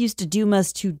sinfulness used to doom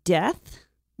us to death,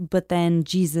 but then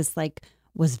Jesus like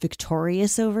was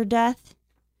victorious over death,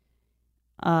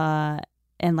 and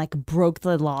like broke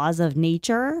the laws of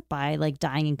nature by like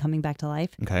dying and coming back to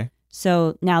life. Okay.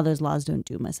 So now those laws don't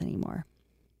doom us anymore.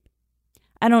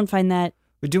 I don't find that.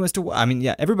 But doom us to what? I mean,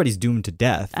 yeah, everybody's doomed to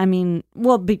death. I mean,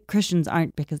 well, Christians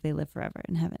aren't, because they live forever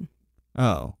in heaven.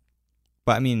 Oh.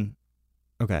 But I mean,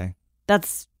 okay.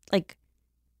 That's like,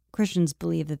 Christians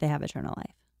believe that they have eternal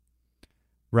life.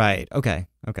 Right. Okay.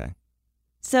 Okay.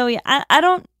 So yeah, I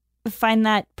don't find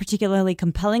that particularly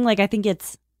compelling. Like, I think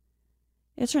it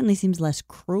certainly seems less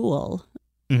cruel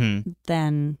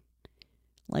than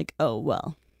like, oh,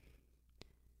 well,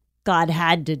 God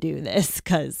had to do this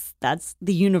because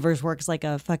the universe works like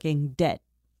a fucking debt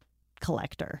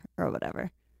collector or whatever.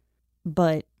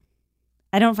 But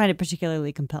I don't find it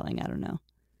particularly compelling. I don't know.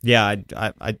 Yeah,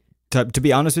 to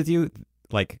be honest with you,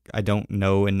 like, I don't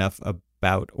know enough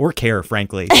about, or care,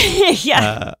 frankly,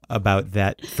 about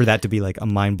that for that to be like a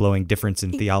mind-blowing difference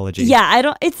in theology. Yeah, I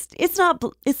don't. It's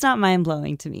not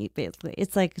mind-blowing to me. Basically,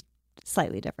 it's like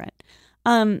slightly different.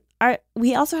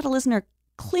 We also had a listener,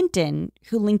 Clinton,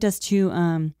 who linked us to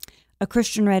a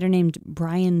Christian writer named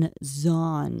Brian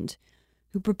Zond,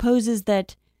 who proposes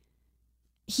that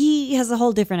he has a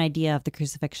whole different idea of the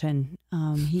crucifixion.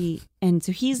 He's a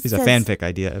fanfic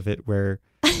idea of it where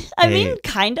I mean,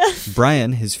 kind of.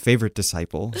 Brian, his favorite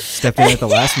disciple, stepped in at the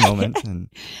last moment,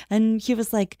 and he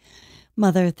was like,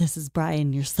 "Mother, this is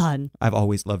Brian, your son. I've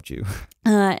always loved you."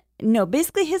 No,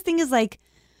 basically his thing is like,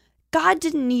 God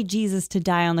didn't need Jesus to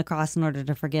die on the cross in order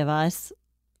to forgive us.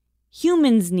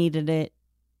 Humans needed it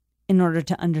in order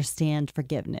to understand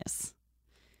forgiveness.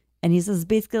 And he says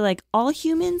basically like all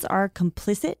humans are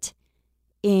complicit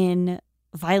in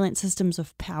violent systems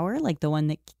of power, like the one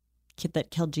that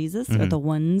killed Jesus, or the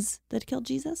ones that killed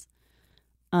Jesus.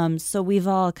 So we've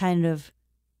all kind of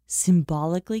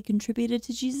symbolically contributed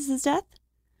to Jesus' death.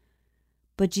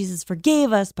 But Jesus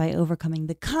forgave us by overcoming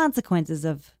the consequences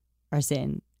of our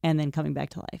sin and then coming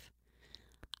back to life.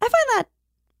 I find that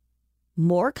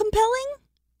more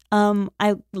compelling.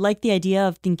 I like the idea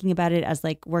of thinking about it as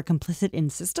like we're complicit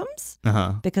in systems,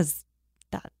 because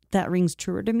that rings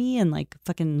truer to me in like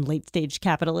fucking late stage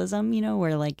capitalism,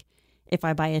 where like if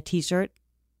I buy a t-shirt,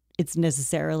 it's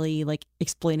necessarily like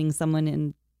exploiting someone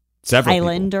in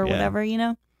Thailand or whatever,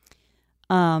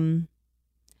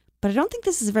 But I don't think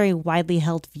this is a very widely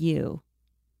held view.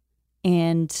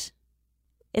 And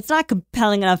it's not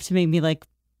compelling enough to make me like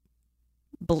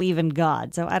believe in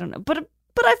God. So I don't know. But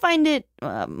I find it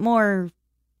more.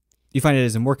 You find it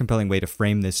as a more compelling way to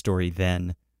frame this story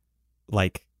than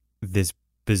like this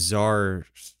bizarre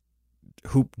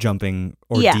hoop jumping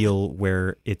ordeal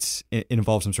where it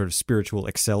involves some sort of spiritual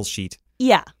Excel sheet.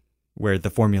 Yeah. Where the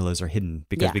formulas are hidden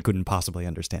because we couldn't possibly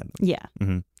understand them. Yeah.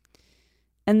 Mm-hmm.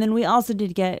 And then we also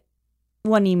did get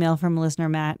one email from a listener,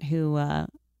 Matt, who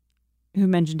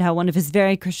mentioned how one of his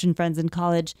very Christian friends in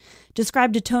college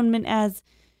described atonement as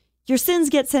your sins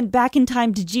get sent back in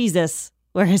time to Jesus,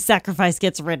 where his sacrifice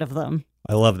gets rid of them.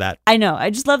 I love that. I know.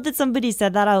 I just love that somebody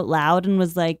said that out loud and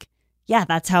was like, yeah,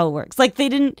 that's how it works. Like they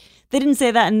didn't say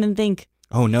that and then think,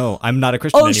 oh no, I'm not a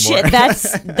Christian anymore. Oh shit,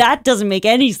 that doesn't make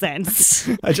any sense.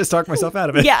 I just talked myself out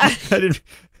of it. Yeah.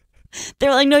 They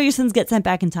were like, no, your sins get sent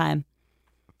back in time.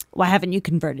 Why haven't you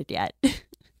converted yet?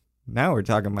 Now we're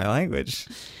talking my language.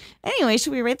 Anyway,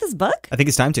 should we rate this book? I think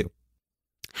it's time to.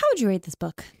 How would you rate this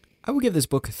book? I would give this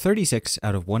book 36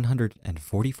 out of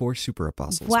 144 super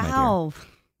apostles. Wow.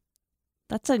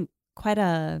 That's quite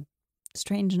a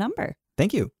strange number.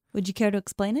 Thank you. Would you care to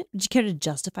explain it? Would you care to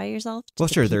justify yourself? Well,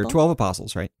 sure. There are 12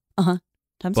 apostles, right? Times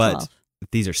 12.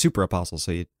 But these are super apostles,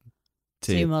 so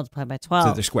you multiply by 12.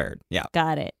 So they're squared. Yeah.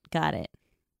 Got it.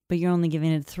 but you're only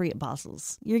giving it 3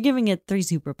 apostles. You're giving it 3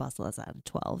 super apostles out of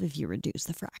 12 if you reduce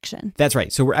the fraction. That's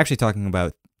right. So we're actually talking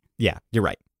about, yeah, you're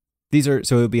right. So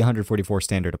it would be 144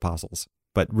 standard apostles,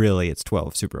 but really it's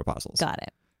 12 super apostles. Got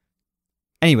it.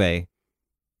 Anyway,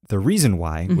 the reason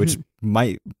why, which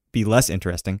might be less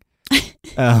interesting,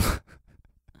 it's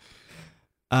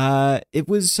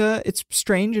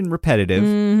strange and repetitive.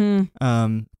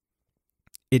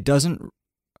 It doesn't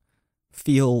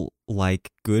feel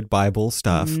like good Bible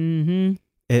stuff,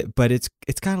 but it's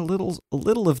got a little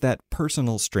of that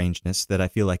personal strangeness that I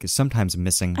feel like is sometimes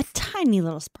missing. A tiny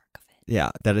little spark of it.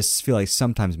 Yeah, that I feel like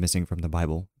sometimes missing from the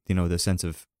Bible. You know, the sense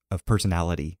of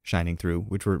personality shining through,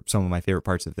 which were some of my favorite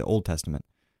parts of the Old Testament.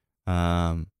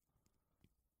 But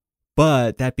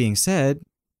that being said,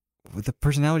 with the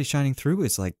personality shining through,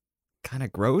 it's like kind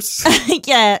of gross.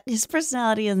 Yeah, his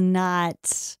personality is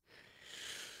not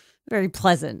very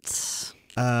pleasant.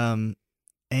 And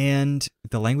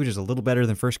the language is a little better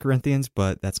than 1 Corinthians,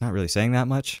 but that's not really saying that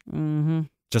much.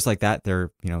 Just like that,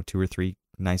 there are, 2 or 3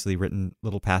 nicely written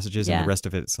little passages, and the rest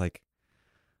of it's like,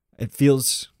 it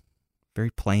feels very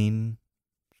plain,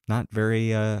 not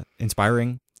very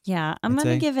inspiring. Yeah, I'm going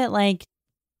to give it like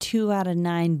 2 out of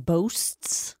 9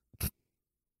 boasts.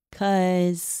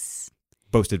 Because...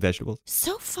 Boasted vegetables.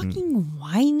 So fucking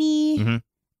whiny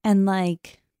and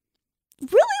like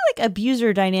really like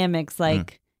abuser dynamics.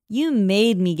 Like, you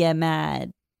made me get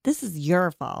mad. This is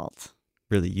your fault.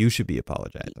 Really, you should be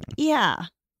apologizing. Yeah.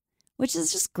 Which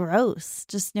is just gross.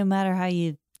 Just no matter how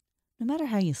you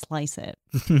slice it.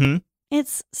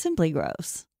 It's simply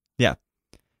gross. Yeah.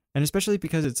 And especially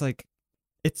because it's like,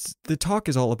 the talk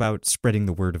is all about spreading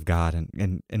the word of God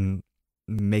and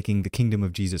making the kingdom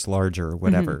of Jesus larger or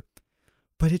whatever.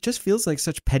 But it just feels like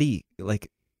such petty,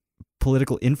 like,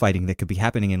 political infighting that could be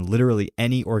happening in literally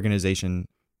any organization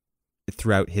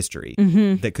throughout history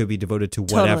that could be devoted to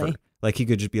whatever. Totally. Like, he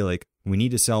could just be like, we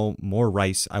need to sell more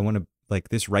rice. I want to, like,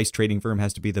 this rice trading firm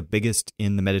has to be the biggest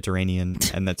in the Mediterranean.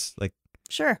 And that's like...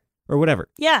 Sure. Or whatever.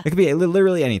 Yeah. It could be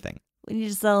literally anything. We need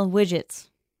to sell widgets.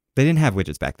 They didn't have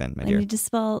widgets back then, my dear. We need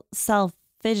to sell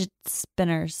fidget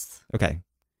spinners. Okay.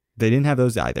 They didn't have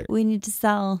those either. We need to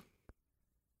sell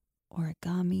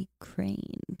origami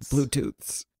cranes.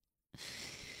 Bluetooths.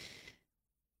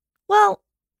 Well,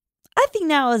 I think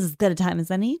now is as good a time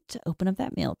as any to open up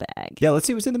that mailbag. Yeah, let's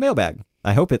see what's in the mailbag.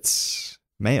 I hope it's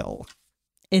male.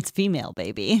 It's female,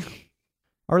 baby.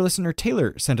 Our listener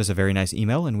Taylor sent us a very nice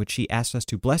email in which she asked us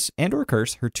to bless and or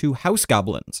curse her 2 house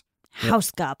goblins.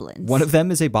 House goblins. One of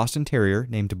them is a Boston Terrier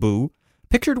named Boo,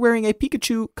 pictured wearing a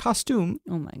Pikachu costume.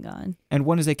 Oh my God. And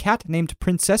one is a cat named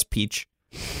Princess Peach,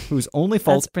 whose only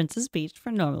fault... That's Princess Peach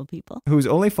for normal people. Whose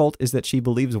only fault is that she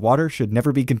believes water should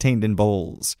never be contained in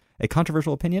bowls. A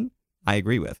controversial opinion I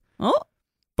agree with. Oh.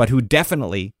 But who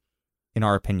definitely, in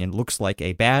our opinion, looks like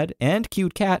a bad and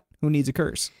cute cat who needs a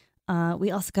curse.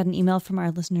 We also got an email from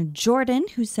our listener Jordan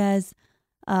who says,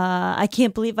 I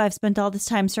can't believe I've spent all this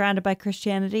time surrounded by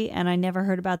Christianity and I never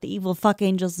heard about the evil fuck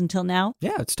angels until now.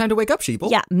 Yeah, it's time to wake up,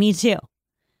 sheeple. Yeah, me too.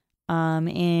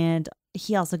 And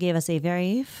he also gave us a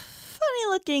very funny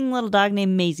looking little dog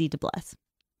named Maisie to bless.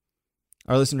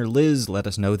 Our listener Liz let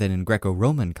us know that in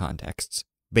Greco-Roman contexts,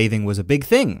 bathing was a big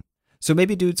thing. So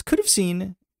maybe dudes could have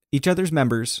seen each other's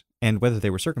members and whether they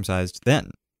were circumcised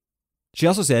then. She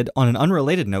also said, on an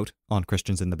unrelated note on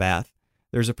Christians in the bath,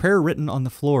 there's a prayer written on the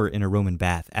floor in a Roman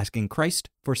bath asking Christ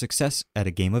for success at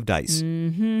a game of dice.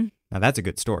 Now that's a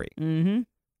good story. And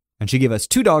she gave us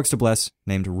 2 dogs to bless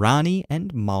named Rani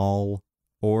and Mal,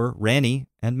 or Ranny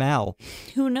and Mal.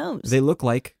 Who knows? They look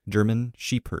like German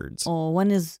sheep herds. Oh,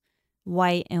 one is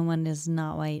white and one is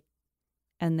not white.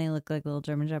 And they look like little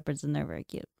German shepherds and they're very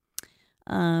cute.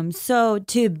 So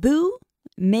to Boo,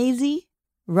 Maisie,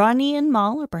 Ronnie and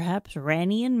Mal, or perhaps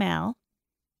Ranny and Mal,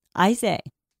 I say,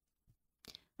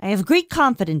 I have great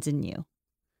confidence in you.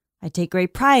 I take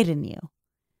great pride in you.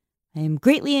 I am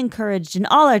greatly encouraged in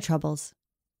all our troubles.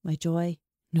 My joy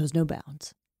knows no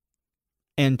bounds.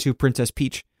 And to Princess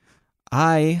Peach,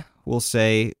 I will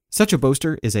say, such a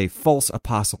boaster is a false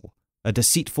apostle, a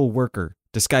deceitful worker,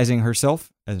 disguising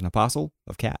herself as an apostle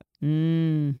of cat.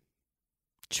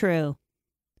 True.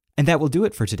 And that will do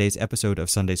it for today's episode of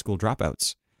Sunday School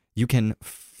Dropouts. You can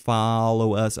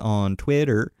follow us on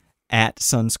Twitter at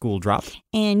SunSchoolDrop.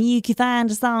 And you can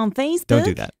find us on Facebook. Don't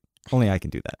do that. Only I can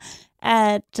do that.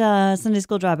 At Sunday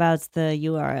School Dropouts, the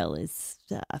URL is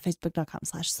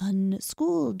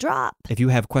facebook.com/SunSchoolDrop. If you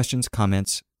have questions,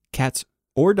 comments, cats,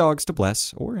 or dogs to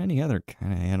bless, or any other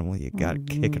kind of animal you got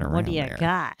kicking around What do you there,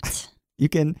 got? you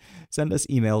can send us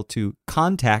email to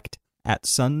contact at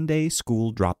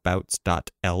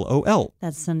sundayschooldropouts.lol.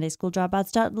 That's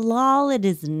sundayschooldropouts.lol. It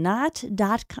is not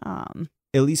 .com.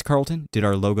 Elise Carlton did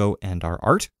our logo and our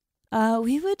art.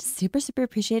 We would super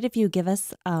appreciate if you give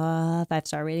us a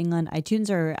 5-star rating on iTunes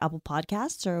or Apple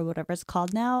Podcasts or whatever it's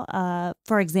called now.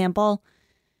 For example,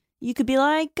 you could be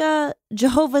like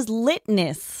Jehovah's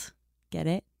Litness. Get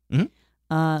it?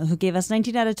 Mm-hmm. Who gave us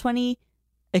 19 out of 20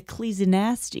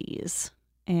 Ecclesiastes.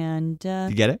 And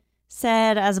You get it?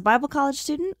 said, as a Bible college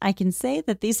student, I can say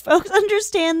that these folks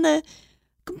understand the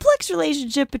complex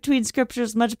relationship between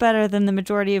scriptures much better than the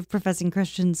majority of professing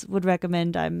Christians would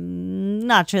recommend. I'm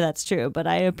not sure that's true, but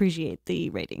I appreciate the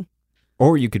rating.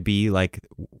 Or you could be like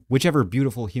whichever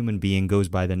beautiful human being goes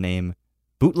by the name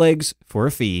Bootlegs for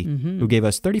a Fee, who gave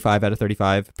us 35 out of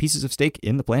 35 pieces of steak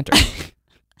in the planter.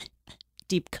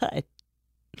 Deep cut.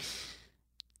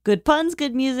 Good puns,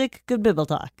 good music, good Bible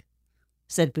talk,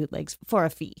 said Bootlegs for a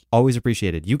Fee. Always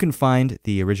appreciated. You can find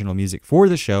the original music for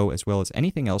the show as well as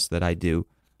anything else that I do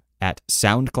at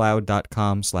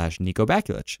soundcloud.com/Niko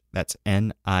Bakulich. That's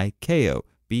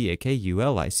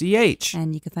NIKOBAKULICH.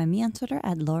 And you can find me on Twitter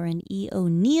at Lauren E.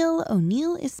 O'Neill.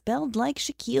 O'Neill is spelled like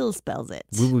Shaquille spells it.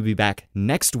 We will be back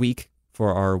next week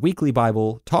for our weekly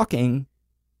Bible talking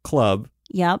club.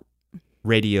 Yep.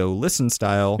 Radio listen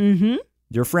style. Mm-hmm.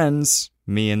 Your friends,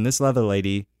 me and this leather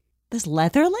lady. This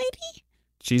leather lady?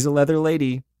 She's a leather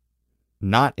lady.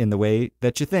 Not in the way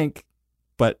that you think,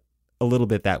 but a little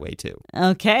bit that way too.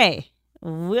 Okay.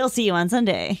 We'll see you on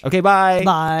Sunday. Okay, bye.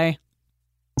 Bye.